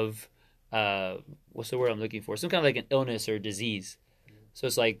kind of what's the word I'm looking for? Some kind of like an illness or disease. So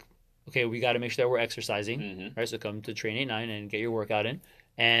it's like, okay, we got to make sure that we're exercising, right? So come to Train 8-9 and get your workout in,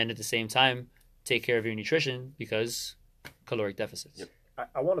 and at the same time take care of your nutrition because caloric deficits. Yep.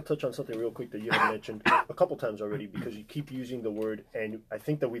 I want to touch on something real quick that you have mentioned a couple times already, because you keep using the word, and I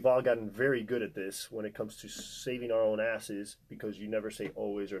think that we've all gotten very good at this when it comes to saving our own asses, because you never say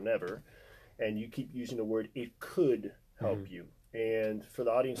always or never, and you keep using the word "it could help you." And for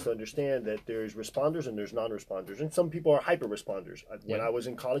the audience to understand that there's responders and there's non-responders, and some people are hyper-responders. When I was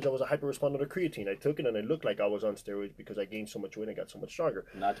in college, I was a hyper-responder to creatine. I took it and I looked like I was on steroids because I gained so much weight and got so much stronger.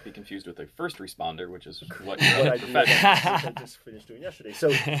 Not to be confused with a first responder, which is what I you're just finished doing yesterday. So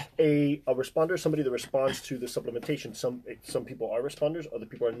a responder is somebody that responds to the supplementation. Some people are responders, other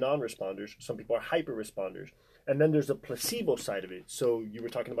people are non-responders, some people are hyper-responders. And then there's a placebo side of it. So you were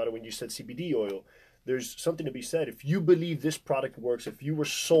talking about it when you said CBD oil. There's something to be said. If you believe this product works, if you were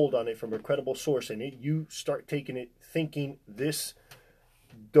sold on it from a credible source, and you start taking it thinking this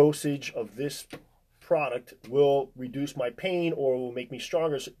dosage of this product will reduce my pain or will make me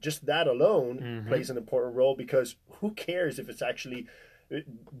stronger, so just that alone plays an important role, because who cares if it's actually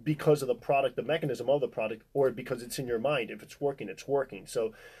because of the product, the mechanism of the product, or because it's in your mind. If it's working, it's working.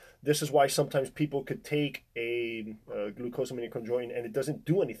 So this is why sometimes people could take a glucosamine chondroitin and it doesn't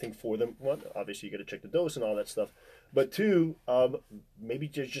do anything for them. Well, obviously you got to check the dose and all that stuff. But two, maybe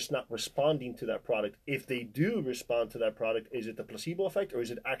they're just not responding to that product. If they do respond to that product, is it the placebo effect, or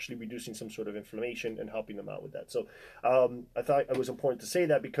is it actually reducing some sort of inflammation and helping them out with that? So I thought it was important to say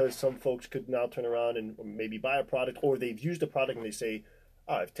that, because some folks could now turn around and maybe buy a product, or they've used a product and they say,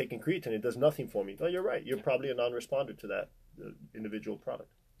 oh, I've taken creatine, it does nothing for me. Oh, you're right. You're probably a non-responder to that individual product.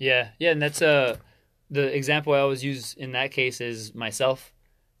 Yeah, and that's the example I always use in that case is myself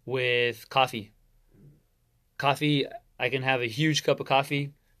with coffee. Coffee, I can have a huge cup of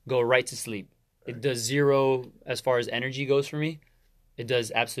coffee, go right to sleep. It does zero as far as energy goes for me. It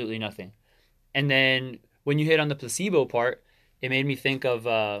does absolutely nothing. And then when you hit on the placebo part, it made me think of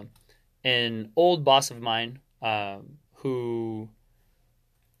an old boss of mine who,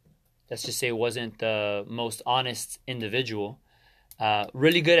 let's just say, wasn't the most honest individual,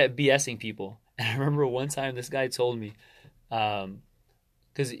 really good at BSing people. And I remember one time this guy told me,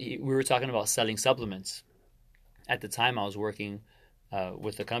 because we were talking about selling supplements. At the time, I was working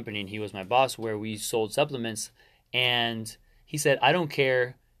with a company, and he was my boss, where we sold supplements. And he said, I don't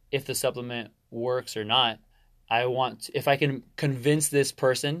care if the supplement works or not. If I can convince this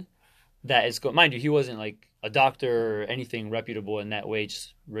person that it's good. Mind you, he wasn't like a doctor or anything reputable in that way,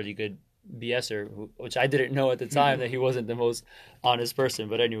 just really good BSer, which I didn't know at the time that he wasn't the most honest person.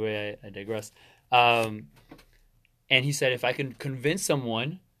 But anyway, I digress. And he said, if I can convince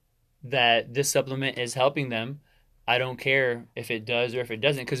someone that this supplement is helping them, I don't care if it does or if it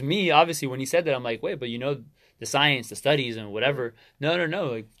doesn't. Because me, obviously, when he said that, I'm like, wait, but you know the science, the studies, and whatever. No.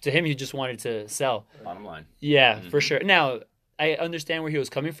 Like, to him, he just wanted to sell. Bottom line. Yeah, for sure. Now, I understand where he was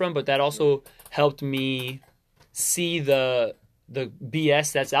coming from, but that also helped me see the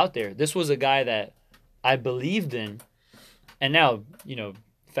BS that's out there. This was a guy that I believed in. And now,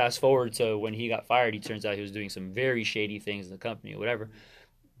 fast forward to when he got fired, he turns out he was doing some very shady things in the company or whatever.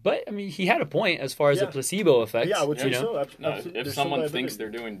 But, I mean, he had a point as far as the placebo effect. Yeah, I would say so. No, if someone thinks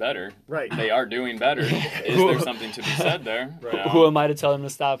they're doing better, right, they are doing better. Is there something to be said there? Right. Who am I to tell him to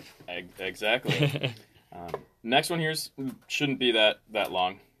stop? Exactly. Next one here shouldn't be that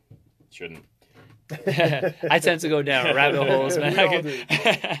long. Shouldn't. I tend to go down rabbit holes, man.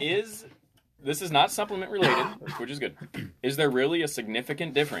 This is not supplement related, which is good. Is there really a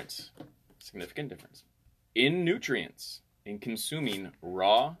significant difference in nutrients in consuming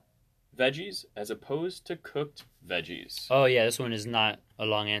raw veggies as opposed to cooked veggies? Oh, yeah, this one is not a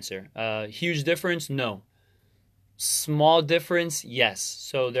long answer. Huge difference? No. Small difference? Yes.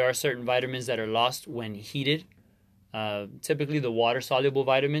 So there are certain vitamins that are lost when heated. Typically the water-soluble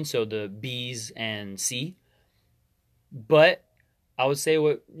vitamins, so the B's and C. But I would say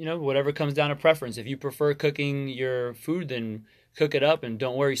whatever comes down to preference. If you prefer cooking your food, then cook it up and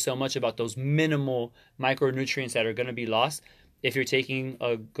don't worry so much about those minimal micronutrients that are going to be lost. If you're taking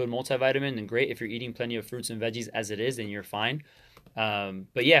a good multivitamin, then great. If you're eating plenty of fruits and veggies as it is, then you're fine.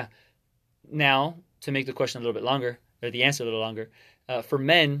 But yeah, now to make the question a little bit longer, or the answer a little longer, for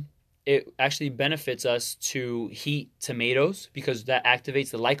men, it actually benefits us to heat tomatoes because that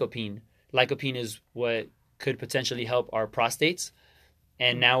activates the lycopene. Lycopene is what could potentially help our prostates.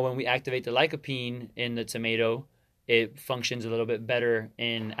 And now when we activate the lycopene in the tomato, it functions a little bit better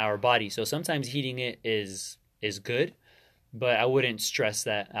in our body. So sometimes heating it is good, but I wouldn't stress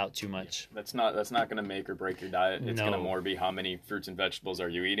that out too much. That's not going to make or break your diet. It's going to more be how many fruits and vegetables are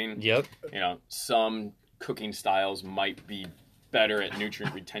you eating. Yep. Some cooking styles might be better at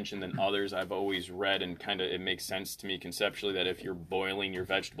nutrient retention than others. I've always read, and it makes sense to me conceptually, that if you're boiling your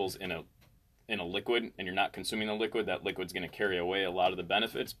vegetables in a liquid and you're not consuming the liquid, that liquid's going to carry away a lot of the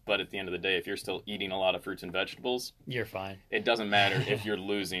benefits. But at the end of the day, if you're still eating a lot of fruits and vegetables, you're fine. It doesn't matter if you're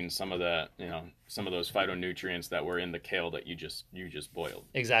losing some of that, some of those phytonutrients that were in the kale that you just boiled.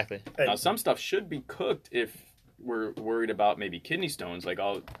 Exactly. Now, some stuff should be cooked if we're worried about maybe kidney stones, like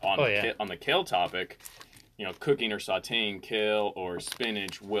on the kale topic. Cooking or sautéing kale or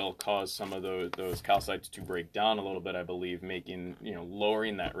spinach will cause some of those calcites to break down a little bit, I believe, making,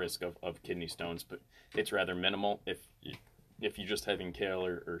 lowering that risk of kidney stones. But it's rather minimal. If you're just having kale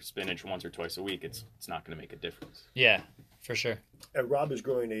or spinach once or twice a week, it's not going to make a difference. Yeah, for sure. And Rob is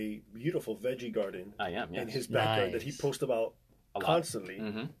growing a beautiful veggie garden. I am, yes. In his backyard that he posts about constantly.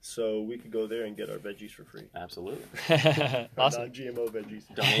 Mm-hmm. So we could go there and get our veggies for free. Absolutely. Awesome. Non-GMO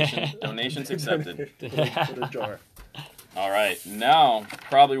veggies. Donations accepted. Put a jar. All right. Now,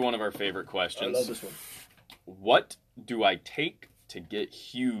 probably one of our favorite questions. I love this one. What do I take to get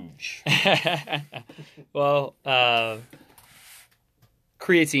huge? Well,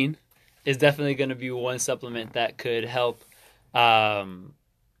 creatine is definitely going to be one supplement that could help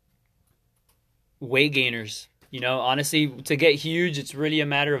weight gainers. Honestly, to get huge, it's really a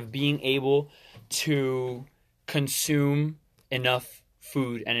matter of being able to consume enough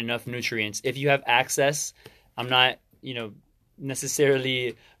food and enough nutrients. If you have access, I'm not,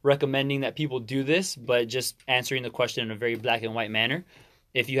 necessarily recommending that people do this, but just answering the question in a very black and white manner.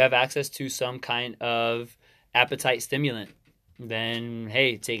 If you have access to some kind of appetite stimulant, then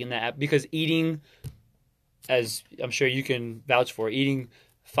hey, taking that, because eating, as I'm sure you can vouch for, eating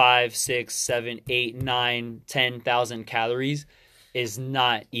 5, 6, 7, 8, 9, 10,000 calories is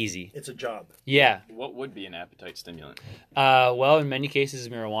not easy. It's a job. Yeah. What would be an appetite stimulant? Well, in many cases,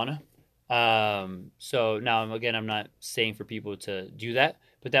 marijuana. So now, again, I'm not saying for people to do that,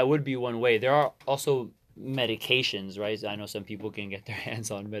 but that would be one way. There are also medications, right? I know some people can get their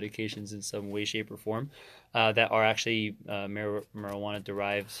hands on medications in some way, shape, or form that are actually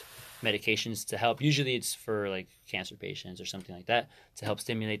marijuana-derived medications to help. Usually it's for like cancer patients or something like that to help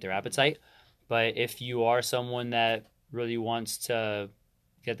stimulate their appetite. But if you are someone that really wants to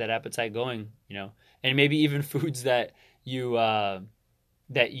get that appetite going, and maybe even foods that you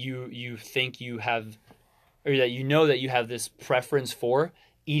think you have, or that that you have this preference for,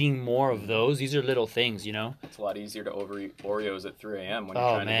 eating more of those. These are little things, It's a lot easier to overeat Oreos at 3 a.m. when you're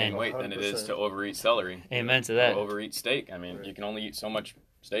Oh, trying to man. gain weight than it is 100%. to overeat celery. Amen to that. Or overeat steak. I mean, you can only eat so much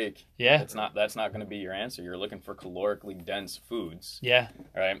steak. Yeah. That's not going to be your answer. You're looking for calorically dense foods. Yeah.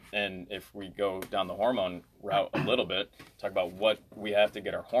 Right? And if we go down the hormone route a little bit, talk about what we have to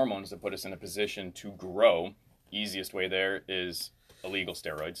get our hormones to put us in a position to grow. Easiest way there is illegal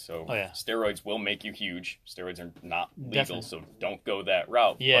steroids. So steroids will make you huge. Steroids are not legal, Definitely. so don't go that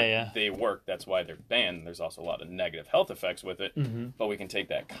route. Yeah. They work. That's why they're banned. There's also a lot of negative health effects with it. Mm-hmm. But we can take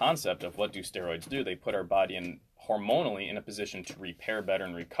that concept of what do steroids do. They put our body in hormonally in a position to repair better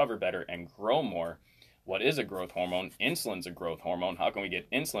and recover better and grow more. What is a growth hormone? Insulin's a growth hormone. How can we get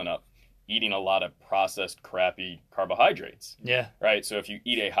insulin up? Eating a lot of processed, crappy carbohydrates. Yeah. Right? So if you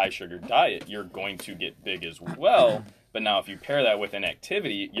eat a high sugar diet, you're going to get big as well. But now if you pair that with an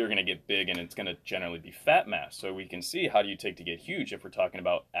activity, you're going to get big, and it's going to generally be fat mass. So we can see, how do you take to get huge? If we're talking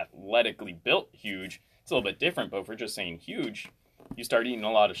about athletically built huge, it's a little bit different. But if we're just saying huge, you start eating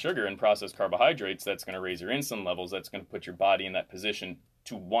a lot of sugar and processed carbohydrates, that's going to raise your insulin levels. That's going to put your body in that position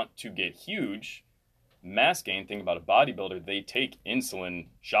to want to get huge. Mass gain, think about a bodybuilder, they take insulin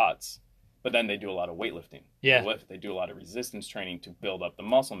shots, but then they do a lot of weightlifting. Yeah. They do a lot of resistance training to build up the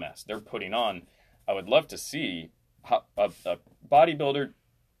muscle mass. They're putting on, I would love to see how a bodybuilder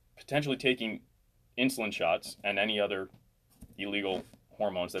potentially taking insulin shots and any other illegal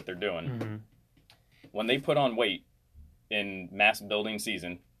hormones that they're doing. Mm-hmm. When they put on weight in mass building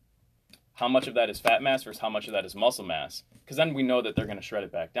season, how much of that is fat mass versus how much of that is muscle mass? Because then we know that they're going to shred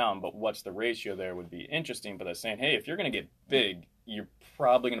it back down, but what's the ratio there would be interesting. But that's saying, hey, if you're going to get big, you're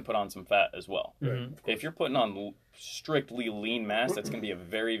probably going to put on some fat as well. Mm-hmm. If you're putting on strictly lean mass, that's going to be a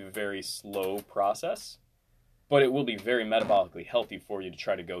very, very slow process. But it will be very metabolically healthy for you to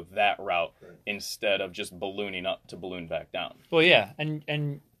try to go that route instead of just ballooning up to balloon back down. Well, yeah,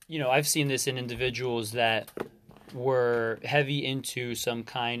 and I've seen this in individuals that were heavy into some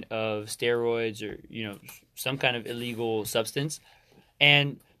kind of steroids or some kind of illegal substance,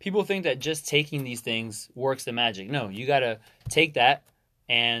 and people think that just taking these things works the magic. No, you got to take that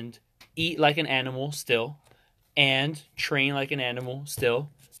and eat like an animal still, and train like an animal still,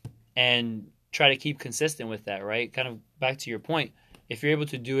 and try to keep consistent with that, right? Kind of back to your point, if you're able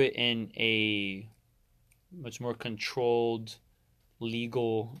to do it in a much more controlled,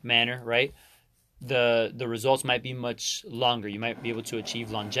 legal manner, right? The results might be much longer. You might be able to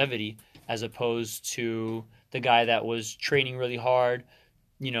achieve longevity as opposed to the guy that was training really hard,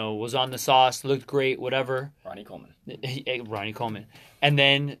 was on the sauce, looked great, whatever. Ronnie Coleman. Ronnie Coleman. And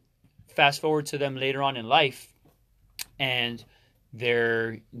then fast forward to them later on in life, and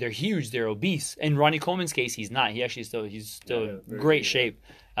they're huge, they're obese. In Ronnie Coleman's case, he's not. He's still in great shape.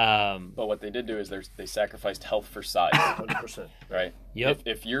 But what they did do is they sacrificed health for size. 100%. Right? Yep.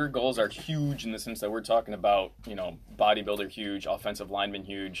 If your goals are huge in the sense that we're talking about, bodybuilder huge, offensive lineman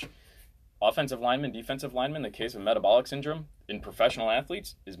huge, offensive lineman, defensive lineman, the case of metabolic syndrome in professional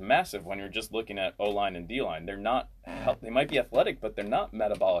athletes is massive when you're just looking at O-line and D-line. They're not, they might be athletic, but they're not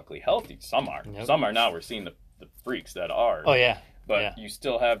metabolically healthy. Some are. Nope. Some are now. We're seeing the freaks that are. Oh, yeah. But you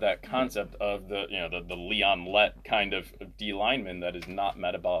still have that concept of the Leon Lett kind of D lineman that is not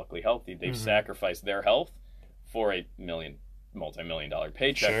metabolically healthy. They've sacrificed their health for a multi-million-dollar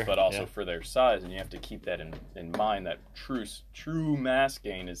paycheck, Sure, but also for their size. And you have to keep that in mind, that true mass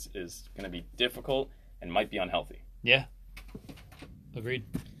gain is going to be difficult and might be unhealthy. Yeah. Agreed.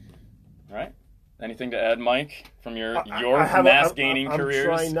 All right. Anything to add, Mike, from your I'm mass gaining careers?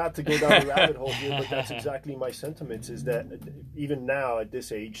 I'm trying not to go down the rabbit hole here, but that's exactly my sentiments. Is that even now at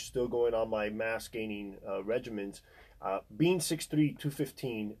this age, still going on my mass gaining regimens, being 6'3",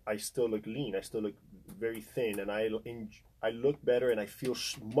 215, I still look lean. I still look very thin, and I look better, and I feel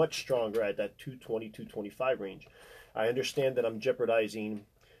much stronger at that 220, 225 range. I understand that I'm jeopardizing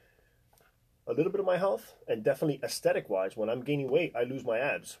a little bit of my health, and definitely aesthetic-wise, when I'm gaining weight, I lose my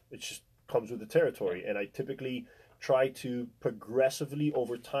abs. It just comes with the territory, and I typically try to progressively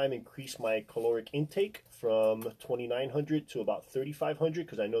over time increase my caloric intake from 2,900 to about 3,500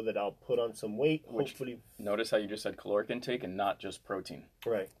 because I know that I'll put on some weight. Hopefully, notice how you just said caloric intake and not just protein.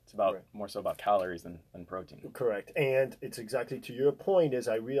 Right. It's about more so about calories than protein. Correct, and it's exactly to your point. Is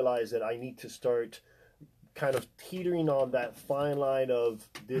I realize that I need to start kind of teetering on that fine line of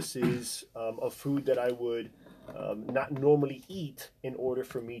this is a food that I would not normally eat in order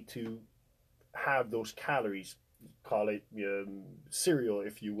for me to have those calories. Call it cereal,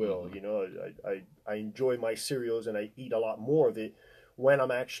 if you will. You know, I enjoy my cereals and I eat a lot more of it when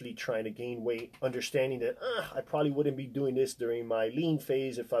I'm actually trying to gain weight, understanding that I probably wouldn't be doing this during my lean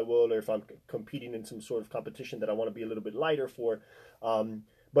phase, if I will, or if I'm competing in some sort of competition that I want to be a little bit lighter for.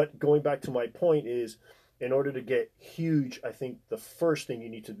 But going back to my point is, in order to get huge, I think the first thing you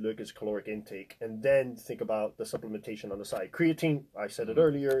need to look is caloric intake, and then think about the supplementation on the side. Creatine, I said it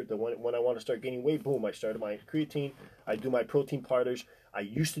earlier, when I want to start gaining weight, boom, I started my creatine. I do my protein powders. I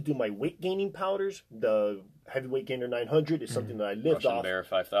used to do my weight gaining powders. The Heavyweight Gainer 900 is something that I lived Russian off. Bear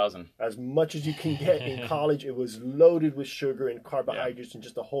 5000. As much as you can get in college. It was loaded with sugar and carbohydrates and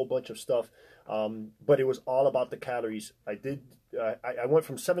just a whole bunch of stuff. But it was all about the calories. I went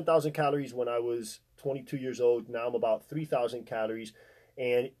from 7,000 calories when I was 22 years old. Now I'm about 3,000 calories.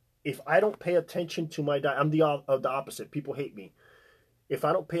 And if I don't pay attention to my diet, I'm the opposite. People hate me. If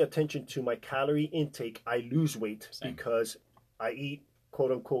I don't pay attention to my calorie intake, I lose weight because I eat,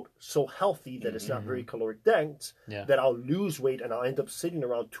 quote unquote, so healthy that it's not very caloric dense that I'll lose weight and I'll end up sitting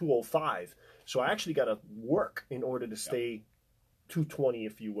around 205. So I actually got to work in order to stay 220,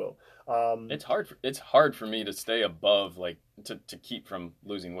 if you will. It's hard for me to stay above, like, to keep from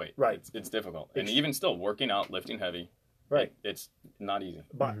losing weight. Right. It's difficult. And even still, working out, lifting heavy, right, it's not easy.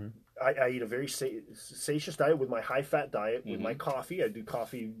 But I eat a very satious diet with my high-fat diet, with my coffee. I do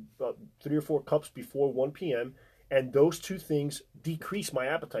coffee 3 or 4 cups before 1 p.m., and those two things decrease my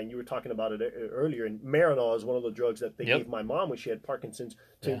appetite. And you were talking about it earlier. And Marinol is one of the drugs that they gave my mom when she had Parkinson's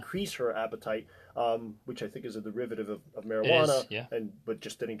to increase her appetite, which I think is a derivative of marijuana, but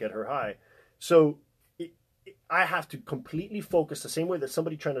just didn't get her high. So I have to completely focus the same way that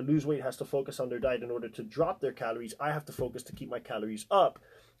somebody trying to lose weight has to focus on their diet in order to drop their calories. I have to focus to keep my calories up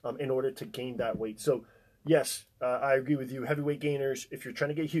in order to gain that weight. So yes, I agree with you. Heavyweight gainers, if you're trying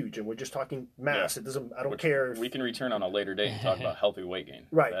to get huge, and we're just talking mass, it doesn't. I don't care. We can return on a later date and talk about healthy weight gain.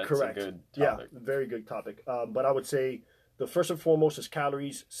 Right, That's correct. a good topic. Yeah, very good topic. But I would say the first and foremost is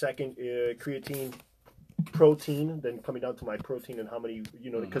calories. Second, creatine, protein. Then coming down to my protein and how many,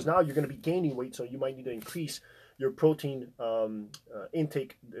 because now you're going to be gaining weight, so you might need to increase your protein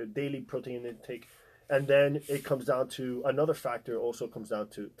intake, daily protein intake. And then it comes down to another factor. Also comes down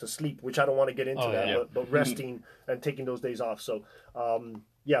to sleep, which I don't want to get into but resting and taking those days off. So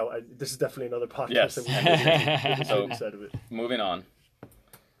this is definitely another podcast. That we so moving on,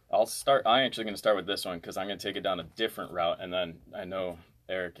 I'm actually going to start with this one because I'm going to take it down a different route, and then I know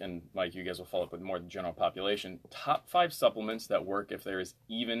Eric and Mike, you guys will follow up with more of the general population. Top 5 supplements that work if there is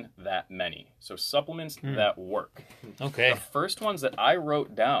even that many. So supplements that work. Okay. The first ones that I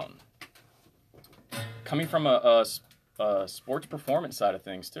wrote down, coming from a sports performance side of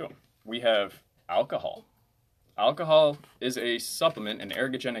things too, we have alcohol. Alcohol is a supplement, an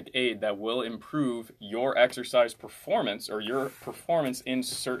ergogenic aid that will improve your exercise performance or your performance in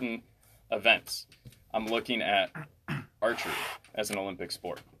certain events. I'm looking at archery as an Olympic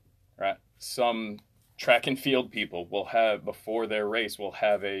sport, right? Some track and field people will have, before their race, will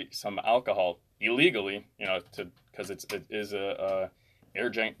have some alcohol illegally, because it is an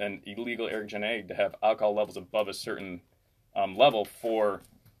illegal ergogenic aid to have alcohol levels above a certain level for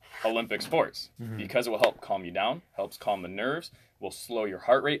Olympic sports, because it will help calm you down, helps calm the nerves, will slow your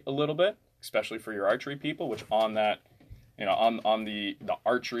heart rate a little bit, especially for your archery people, which on that, on the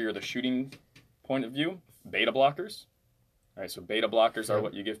archery or the shooting point of view, beta blockers. All right, so beta blockers are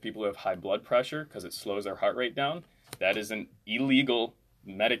what you give people who have high blood pressure because it slows their heart rate down. That is an illegal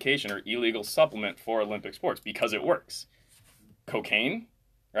medication or illegal supplement for Olympic sports because it works. Cocaine,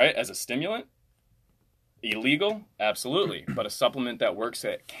 right, as a stimulant, illegal, absolutely. But a supplement that works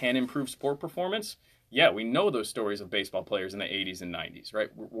that can improve sport performance, we know those stories of baseball players in the 80s and 90s, right?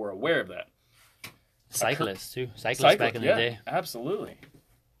 We're aware of that. Cyclists too. Cyclists back in the day. Absolutely.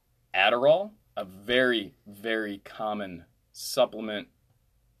 Adderall, a very, very common supplement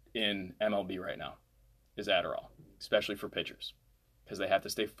in MLB right now, is Adderall, especially for pitchers, because they have to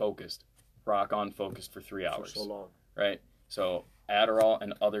stay focused, rock on focused for 3 hours. For so long. Right? So Adderall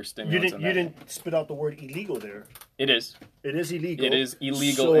and other stimulants. You didn't spit out the word illegal there. It is. It is illegal. It is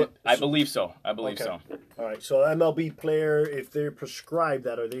illegal. I believe so. I believe so. All right. So MLB player, if they're prescribed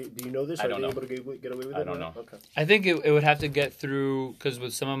that, do you know this? I don't know. Are they able to get away with it? I don't know. Okay. I think it would have to get through, because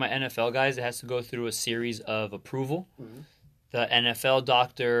with some of my NFL guys, it has to go through a series of approval. Mm-hmm. The NFL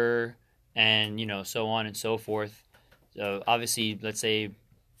doctor and, so on and so forth. So obviously, let's say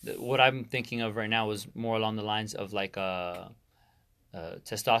what I'm thinking of right now was more along the lines of like a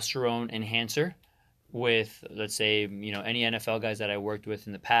testosterone enhancer with, let's say, any NFL guys that I worked with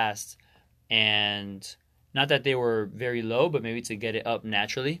in the past, and not that they were very low, but maybe to get it up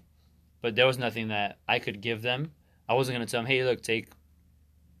naturally. But there was nothing that I could give them. I wasn't going to tell them, hey, look, take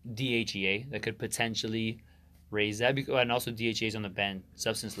DHEA that could potentially raise that, and also DHEA is on the banned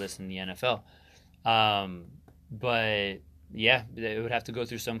substance list in the NFL. But yeah, it would have to go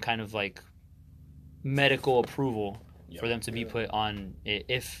through some kind of like medical approval for them to be put on it,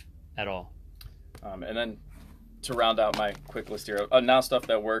 if at all. And then to round out my quick list here, now stuff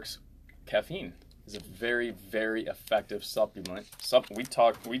that works, caffeine is a very, very effective supplement. We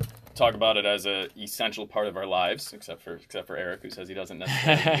talk about it as a essential part of our lives, except for Eric, who says he doesn't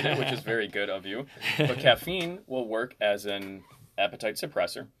necessarily need it, which is very good of you. But caffeine will work as an appetite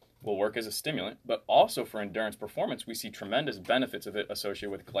suppressor, will work as a stimulant, but also for endurance performance, we see tremendous benefits of it associated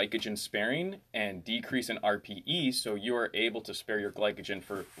with glycogen sparing and decrease in RPE, so you are able to spare your glycogen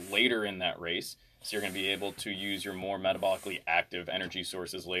for later in that race. So you're going to be able to use your more metabolically active energy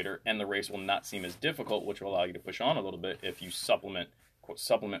sources later, and the race will not seem as difficult, which will allow you to push on a little bit if you supplement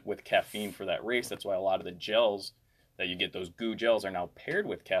with caffeine for that race. That's why a lot of the gels that you get, those goo gels, are now paired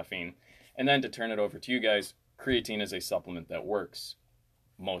with caffeine. And then to turn it over to you guys, creatine is a supplement that works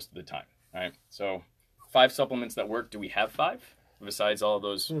most of the time. All right. So 5 supplements that work. Do we have 5? Besides all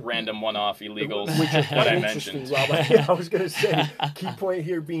those random one-off illegals that I mentioned. Rob. Yeah, I was going to say, key point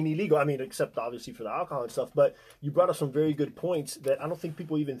here being illegal. I mean, except obviously for the alcohol and stuff. But you brought up some very good points that I don't think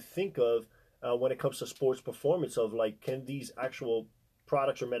people even think of when it comes to sports performance, of like, can these actual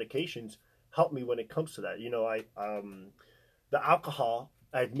products or medications help me when it comes to that? The alcohol,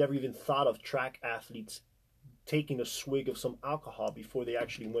 I'd never even thought of track athletes taking a swig of some alcohol before they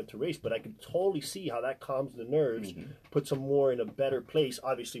actually went to race, but I could totally see how that calms the nerves, puts them more in a better place,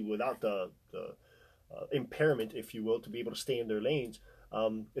 obviously without the impairment, if you will, to be able to stay in their lanes.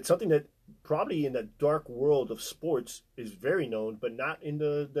 It's something that probably in the dark world of sports is very known, but not in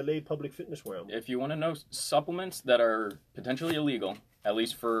the lay public fitness realm. If you want to know supplements that are potentially illegal, at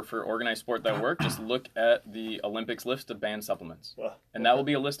least for organized sport that work, just look at the Olympics list of banned supplements. And that will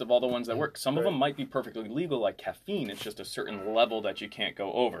be a list of all the ones that work. Some of them might be perfectly legal, like caffeine. It's just a certain level that you can't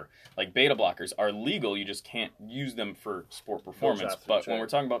go over. Like beta blockers are legal, you just can't use them for sport performance. But when we're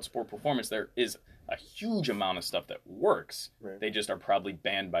talking about sport performance, there is a huge amount of stuff that works. They just are probably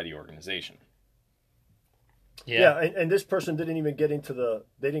banned by the organization. Yeah, and this person didn't even get into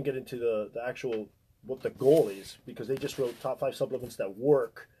the actual what the goal is, because they just wrote top 5 supplements that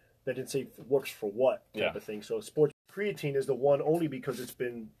work. They didn't say works for what type of thing. So sports creatine is the one, only because it's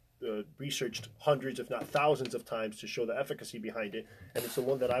been researched hundreds, if not thousands of times to show the efficacy behind it, and it's the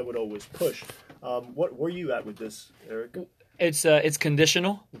one that I would always push. Where are you at with this, Eric? It's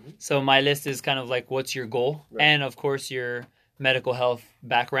conditional. So my list is kind of like, what's your goal? And of course your medical health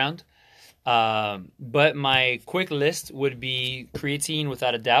background. But my quick list would be creatine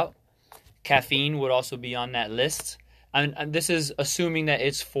without a doubt. Caffeine would also be on that list. And this is assuming that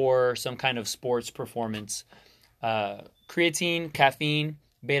it's for some kind of sports performance. Creatine, caffeine,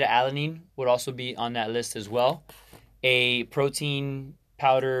 beta-alanine would also be on that list as well. A protein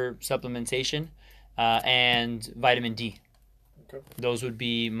powder supplementation, and vitamin D. Okay. Those would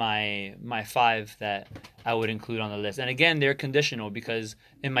be my 5 that I would include on the list. And again, they're conditional, because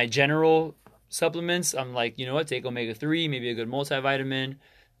in my general supplements, I'm like, you know what, take omega-3, maybe a good multivitamin,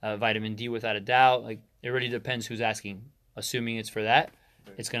 vitamin D without a doubt. Like, it really depends who's asking. Assuming it's for that,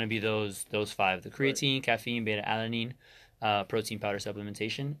 it's going to be those 5: the creatine, caffeine, beta-alanine, protein powder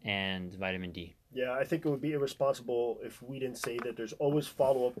supplementation, and vitamin D. Yeah, I think it would be irresponsible if we didn't say that there's always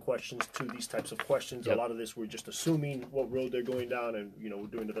follow-up questions to these types of questions. A lot of this, we're just assuming what road they're going down, and we're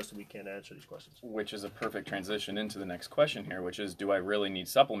doing the best that we can to answer these questions. Which is a perfect transition into the next question here, which is, do I really need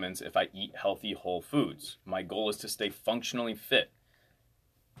supplements if I eat healthy whole foods? My goal is to stay functionally fit.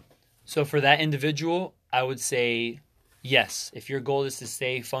 So for that individual, I would say yes. If your goal is to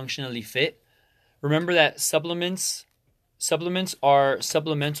stay functionally fit, remember that supplements are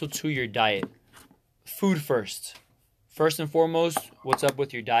supplemental to your diet. Food first. First and foremost, what's up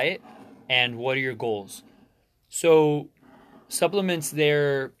with your diet and what are your goals? So supplements,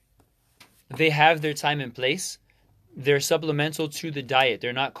 they have their time and place. They're supplemental to the diet.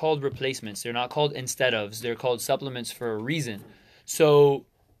 They're not called replacements. They're not called instead ofs. They're called supplements for a reason. So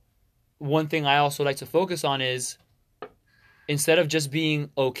one thing I also like to focus on is, instead of just being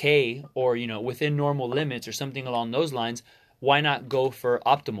okay or, within normal limits or something along those lines, why not go for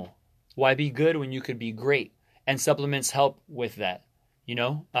optimal? Why be good when you could be great? And supplements help with that.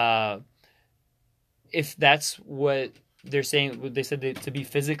 If that's what they're saying, they said to be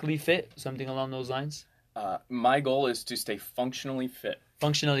physically fit, something along those lines. My goal is to stay functionally fit.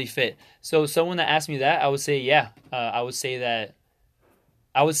 Functionally fit. So someone that asked me that, I would say, yeah. I would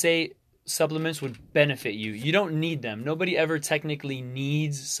say supplements would benefit you. You don't need them. Nobody ever technically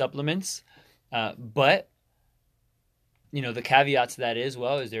needs supplements. But, the caveat to that is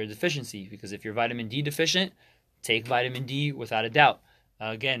there a deficiency? Because if you're vitamin D deficient, take vitamin D without a doubt.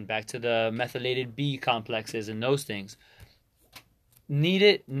 Again, back to the methylated B complexes and those things. Need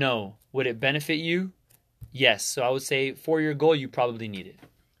it? No. Would it benefit you? Yes. So I would say for your goal, you probably need it.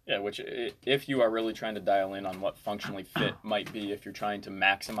 Yeah, which if you are really trying to dial in on what functionally fit might be, if you're trying to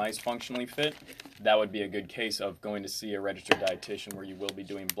maximize functionally fit, that would be a good case of going to see a registered dietitian where you will be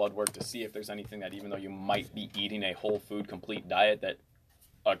doing blood work to see if there's anything that, even though you might be eating a whole food complete diet, that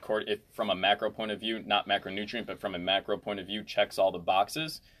from a macro point of view, not macronutrient, but from a macro point of view, checks all the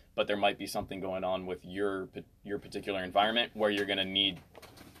boxes, but there might be something going on with your particular environment where you're going to need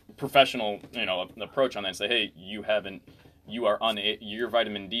professional, approach on that and say, hey, your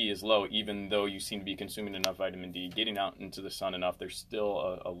vitamin D is low, even though you seem to be consuming enough vitamin D, getting out into the sun enough. There's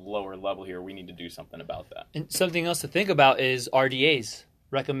still a lower level here. We need to do something about that. And something else to think about is RDAs,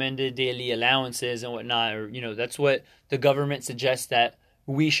 recommended daily allowances and whatnot. Or, that's what the government suggests that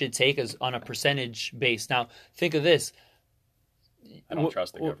we should take as on a percentage base. Now, think of this. I don't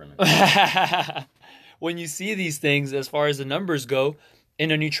trust the government. When you see these things, as far as the numbers go, in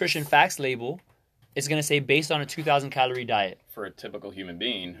a nutrition facts label, it's going to say based on a 2,000 calorie diet. For a typical human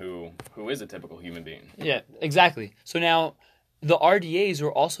being who is a typical human being. Yeah, exactly. So now the RDAs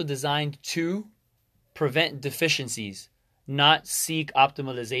are also designed to prevent deficiencies, not seek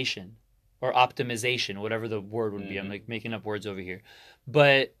optimization or optimization, whatever the word would be. I'm like making up words over here.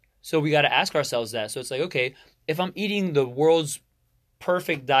 But so we got to ask ourselves that. So it's like, okay, if I'm eating the world's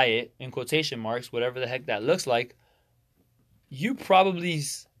perfect diet, in quotation marks, whatever the heck that looks like, you probably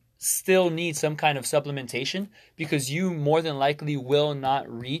still need some kind of supplementation because you more than likely will not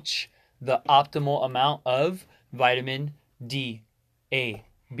reach the optimal amount of vitamin D, A,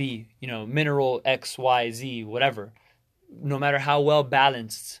 B, mineral X, Y, Z, whatever, no matter how well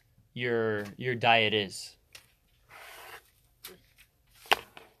balanced your diet is.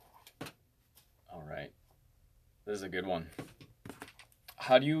 All right. This is a good one.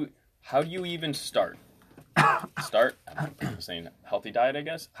 How do you even start? I'm saying healthy diet, I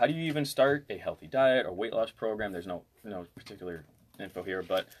guess. How do you even start a healthy diet or weight loss program? There's no particular info here,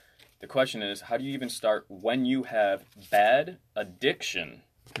 but the question is, how do you even start when you have bad addiction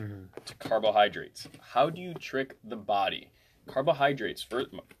to carbohydrates? How do you trick the body? Carbohydrates,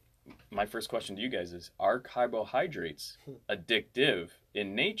 my first question to you guys is, are carbohydrates addictive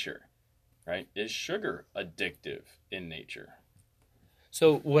in nature? Right? Is sugar addictive in nature?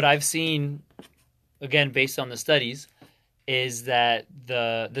 So what I've seen, again, based on the studies, is that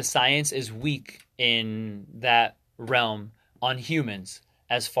the science is weak in that realm on humans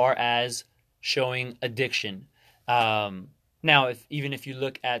as far as showing addiction. Now, even if you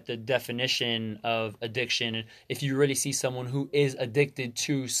look at the definition of addiction, if you really see someone who is addicted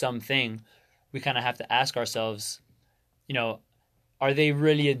to something, we kind of have to ask ourselves, are they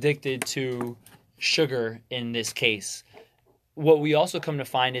really addicted to sugar in this case? What we also come to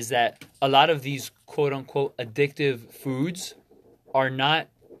find is that a lot of these quote-unquote addictive foods are not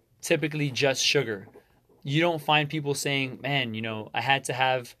typically just sugar. You don't find people saying, man, I had to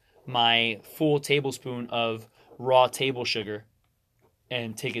have my full tablespoon of raw table sugar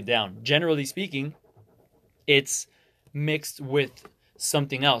and take it down. Generally speaking, it's mixed with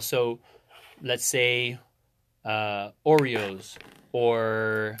something else. So let's say Oreos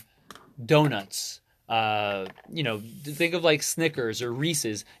or donuts. Think of like Snickers or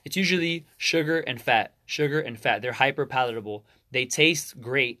Reese's. It's usually sugar and fat. They're hyper palatable. They taste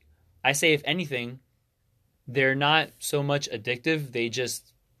great. I say, if anything, they're not so much addictive. They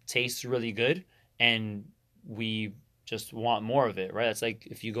just taste really good, and we just want more of it, right? It's like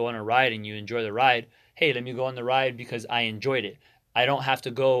if you go on a ride and you enjoy the ride. Hey, let me go on the ride because I enjoyed it. I don't have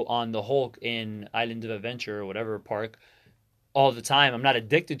to go on the Hulk in Island of Adventure or whatever park all the time. I'm not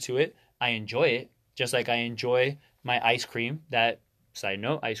addicted to it. I enjoy it, just like I enjoy my ice cream. That, side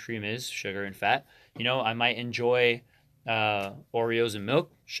note, ice cream is sugar and fat. I might enjoy Oreos and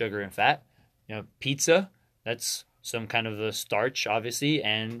milk, sugar and fat. Pizza, that's some kind of a starch, obviously,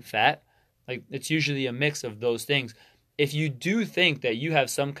 and fat. Like, it's usually a mix of those things. If you do think that you have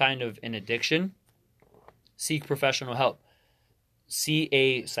some kind of an addiction, seek professional help. See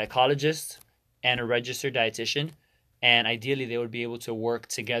a psychologist and a registered dietitian, and ideally they would be able to work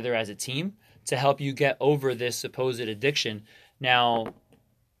together as a team to help you get over this supposed addiction. Now,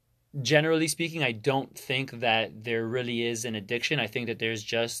 generally speaking, I don't think that there really is an addiction. I think that there's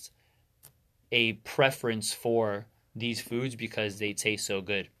just a preference for these foods because they taste so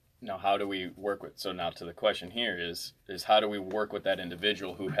good. Now, how do we work with, so now to the question here is how do we work with that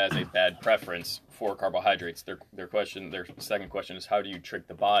individual who has a bad preference for carbohydrates? Their second question is, how do you trick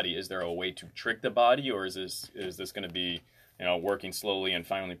the body? Is there a way to trick the body, or is this going to be, working slowly and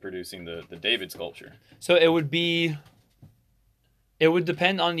finally producing the David sculpture? So it would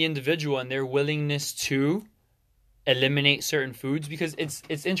depend on the individual and their willingness to eliminate certain foods, because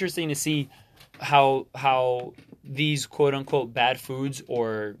it's interesting to see how these quote unquote bad foods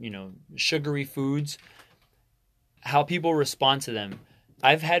or sugary foods, how people respond to them.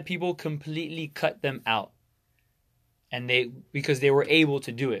 I've had people completely cut them out, and because they were able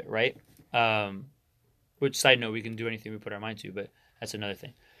to do it, right? Which, side note, we can do anything we put our mind to, but that's another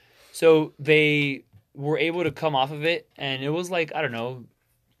thing. So they were able to come off of it, and it was like, I don't know,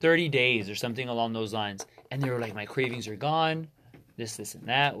 30 days or something along those lines. And they were like, my cravings are gone, this and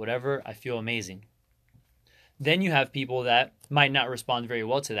that, whatever. I feel amazing. Then you have people that might not respond very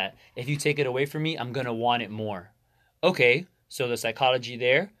well to that. If you take it away from me, I'm going to want it more. Okay, so the psychology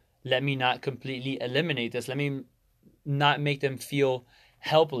there, let me not completely eliminate this. Let me not make them feel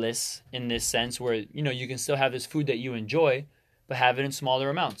helpless in this sense where, you can still have this food that you enjoy, but have it in smaller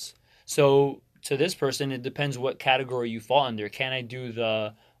amounts. So to this person, it depends what category you fall under. Can I do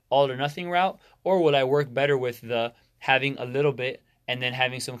the all or nothing route, or will I work better with the having a little bit and then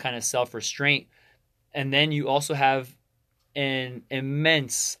having some kind of self-restraint? And then you also have an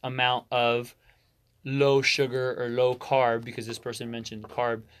immense amount of low sugar or low carb, because this person mentioned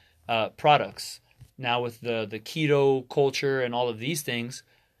carb products. Now with the keto culture and all of these things,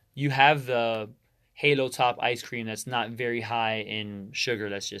 you have the Halo Top ice cream that's not very high in sugar,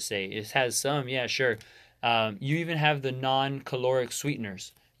 let's just say. It has some, yeah, sure. You even have the non-caloric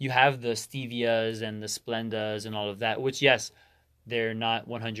sweeteners. You have the stevias and the splendas and all of that, which, yes, they're not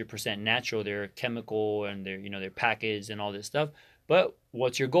 100% natural. They're chemical and they're packaged and all this stuff. But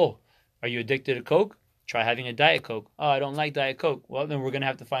what's your goal? Are you addicted to Coke? Try having a Diet Coke. Oh, I don't like Diet Coke. Well, then we're going to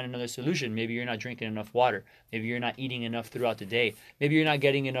have to find another solution. Maybe you're not drinking enough water. Maybe you're not eating enough throughout the day. Maybe you're not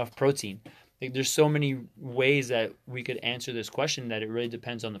getting enough protein. Like, there's so many ways that we could answer this question that it really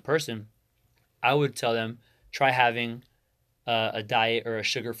depends on the person. I would tell them, try having a diet or a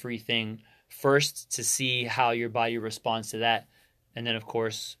sugar-free thing first to see how your body responds to that. And then, of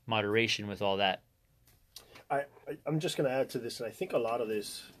course, moderation with all that. I'm just going to add to this, and I think a lot of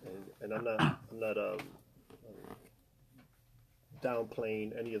this, and I'm not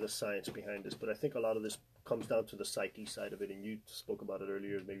downplaying any of the science behind this, but I think a lot of this comes down to the psyche side of it, and you spoke about it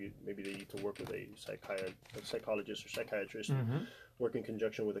earlier. Maybe they need to work with a psychologist or psychiatrist, work in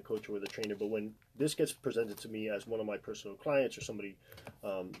conjunction with a coach or with a trainer. But when this gets presented to me as one of my personal clients or somebody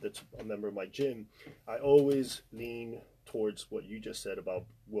that's a member of my gym, I always lean towards what you just said about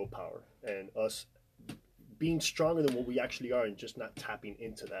willpower and us being stronger than what we actually are and just not tapping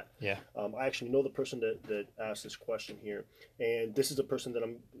into that. Yeah. I actually know the person that asked this question here, and this is a person that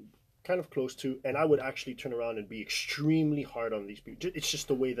I'm kind of close to, and I would actually turn around and be extremely hard on these people. It's just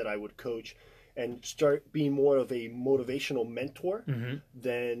the way that I would coach and start being more of a motivational mentor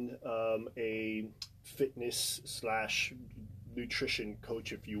than a fitness / nutrition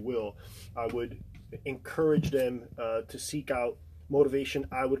coach, if you will. I would encourage them to seek out motivation.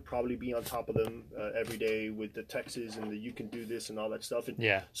 I would probably be on top of them every day with the texts and the you can do this and all that stuff. And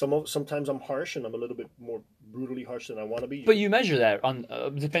yeah. Sometimes I'm harsh and I'm a little bit more brutally harsh than I want to be. But you measure that on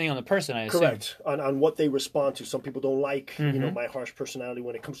depending on the person, I assume. Correct. On what they respond to. Some people don't like my harsh personality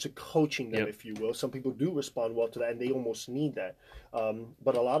when it comes to coaching them, if you will. Some people do respond well to that, and they almost need that.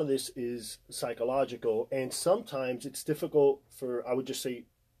 But a lot of this is psychological, and sometimes it's difficult for, I would just say,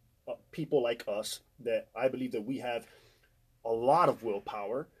 people like us, that I believe that we have a lot of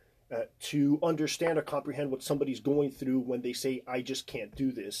willpower to understand or comprehend what somebody's going through when they say, I just can't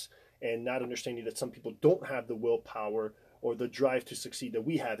do this, and not understanding that some people don't have the willpower or the drive to succeed that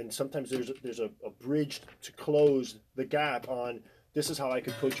we have. And sometimes there's a bridge to close the gap on this is how I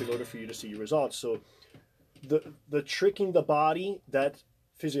could coach in order for you to see your results. So the tricking the body, that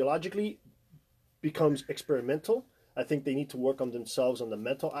physiologically becomes experimental. I think they need to work on themselves on the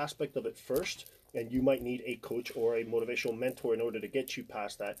mental aspect of it first, and you might need a coach or a motivational mentor in order to get you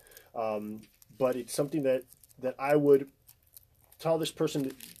past that. But it's something that I would tell this person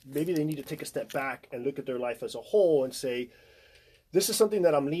that maybe they need to take a step back and look at their life as a whole and say, this is something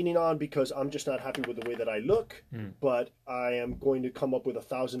that I'm leaning on because I'm just not happy with the way that I look, but I am going to come up with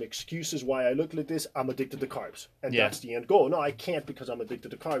 1,000 excuses why I look like this. I'm addicted to carbs, and that's the end goal. No, I can't because I'm addicted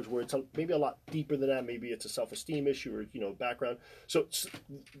to carbs, where it's maybe a lot deeper than that. Maybe it's a self-esteem issue or, you know, background. So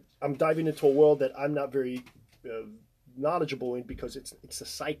I'm diving into a world that I'm not very knowledgeable in because it's the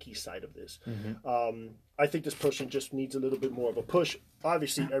psyche side of this. I think this person just needs a little bit more of a push.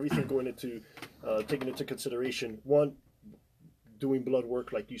 Obviously, everything going into taking into consideration, one, doing blood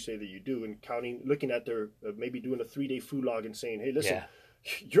work like you say that you do, and looking at their maybe doing a 3-day food log and saying, hey, listen,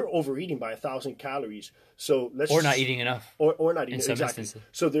 you're overeating by 1,000 calories. So or not eating enough, or not eating in some exactly. instances.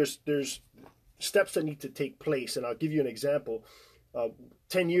 So there's steps that need to take place, and I'll give you an example.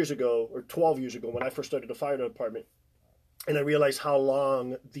 10 years ago or 12 years ago, when I first started the fire department, and I realized how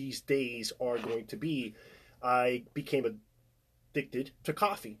long these days are going to be, I became addicted to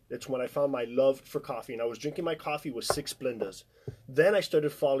coffee. That's when I found my love for coffee, and I was drinking my coffee with 6 Splendas. Then I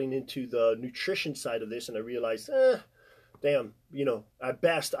started falling into the nutrition side of this, and I realized, damn, you know, at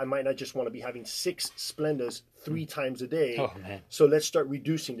best I might not just want to be having 6 Splendas 3 times a day. Oh, man. So let's start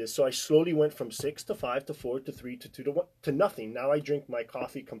reducing this. So I slowly went from 6 to 5 to 4 to 3 to 2 to 1 to nothing. Now I drink my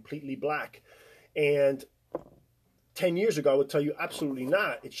coffee completely black. And 10 years ago, I would tell you absolutely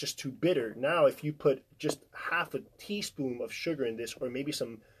not. It's just too bitter. Now, if you put just half a teaspoon of sugar in this, or maybe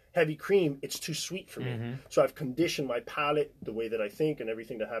some heavy cream, it's too sweet for me. So I've conditioned my palate, the way that I think, and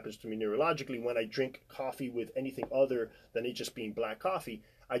everything that happens to me neurologically. When I drink coffee with anything other than it just being black coffee,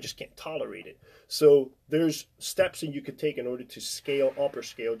 I just can't tolerate it. So there's steps that you could take in order to scale up or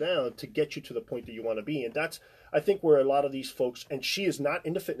scale down to get you to the point that you want to be. And that's, I think, where a lot of these folks, and she is not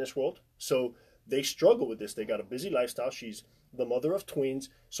in the fitness world, so they struggle with this. They got a busy lifestyle. She's the mother of twins,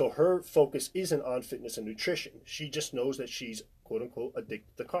 so her focus isn't on fitness and nutrition. She just knows that she's quote unquote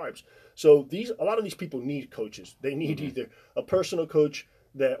addicted to carbs. So a lot of these people need coaches. They need either a personal coach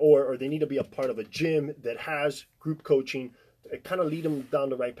that, or they need to be a part of a gym that has group coaching, kind of lead them down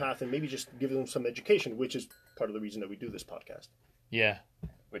the right path, and maybe just give them some education, which is part of the reason that we do this podcast. Yeah.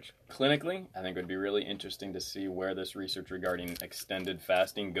 Which clinically, I think would be really interesting to see where this research regarding extended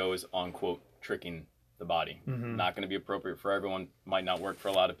fasting goes on, quote, tricking the body. Not going to be appropriate for everyone, might not work for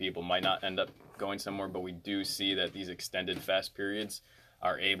a lot of people, might not end up going somewhere, but we do see that these extended fast periods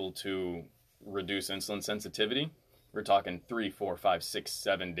are able to reduce insulin sensitivity. We're talking 3, 4, 5, 6,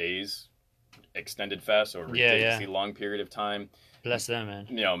 7 days extended fast, or ridiculously long period of time. Bless them, man.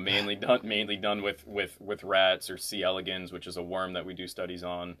 You know, mainly done with rats or C. elegans, which is a worm that we do studies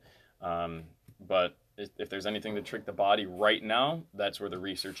on. But if there's anything to trick the body right now, that's where the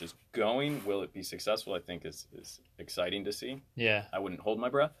research is going. Will it be successful? I think is exciting to see. Yeah. I wouldn't hold my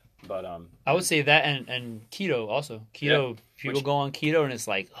breath, but I would say that and keto also. Keto, people go on keto and it's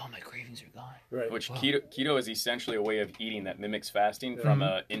like, oh, my cravings are gone. Right. Which keto is essentially a way of eating that mimics fasting from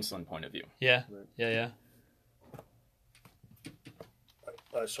an insulin point of view. Yeah. Right. Yeah.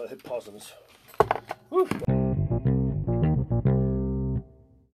 So I hit pause on this.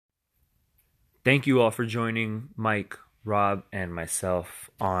 Thank you all for joining Mike, Rob, and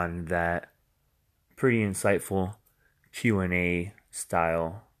myself on that pretty insightful Q&A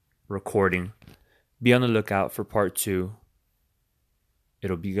style recording. Be on the lookout for part 2.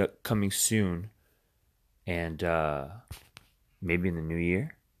 It'll be coming soon, and maybe in the new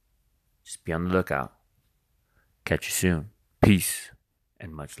year. Just be on the lookout. Catch you soon. Peace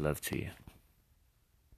and much love to you.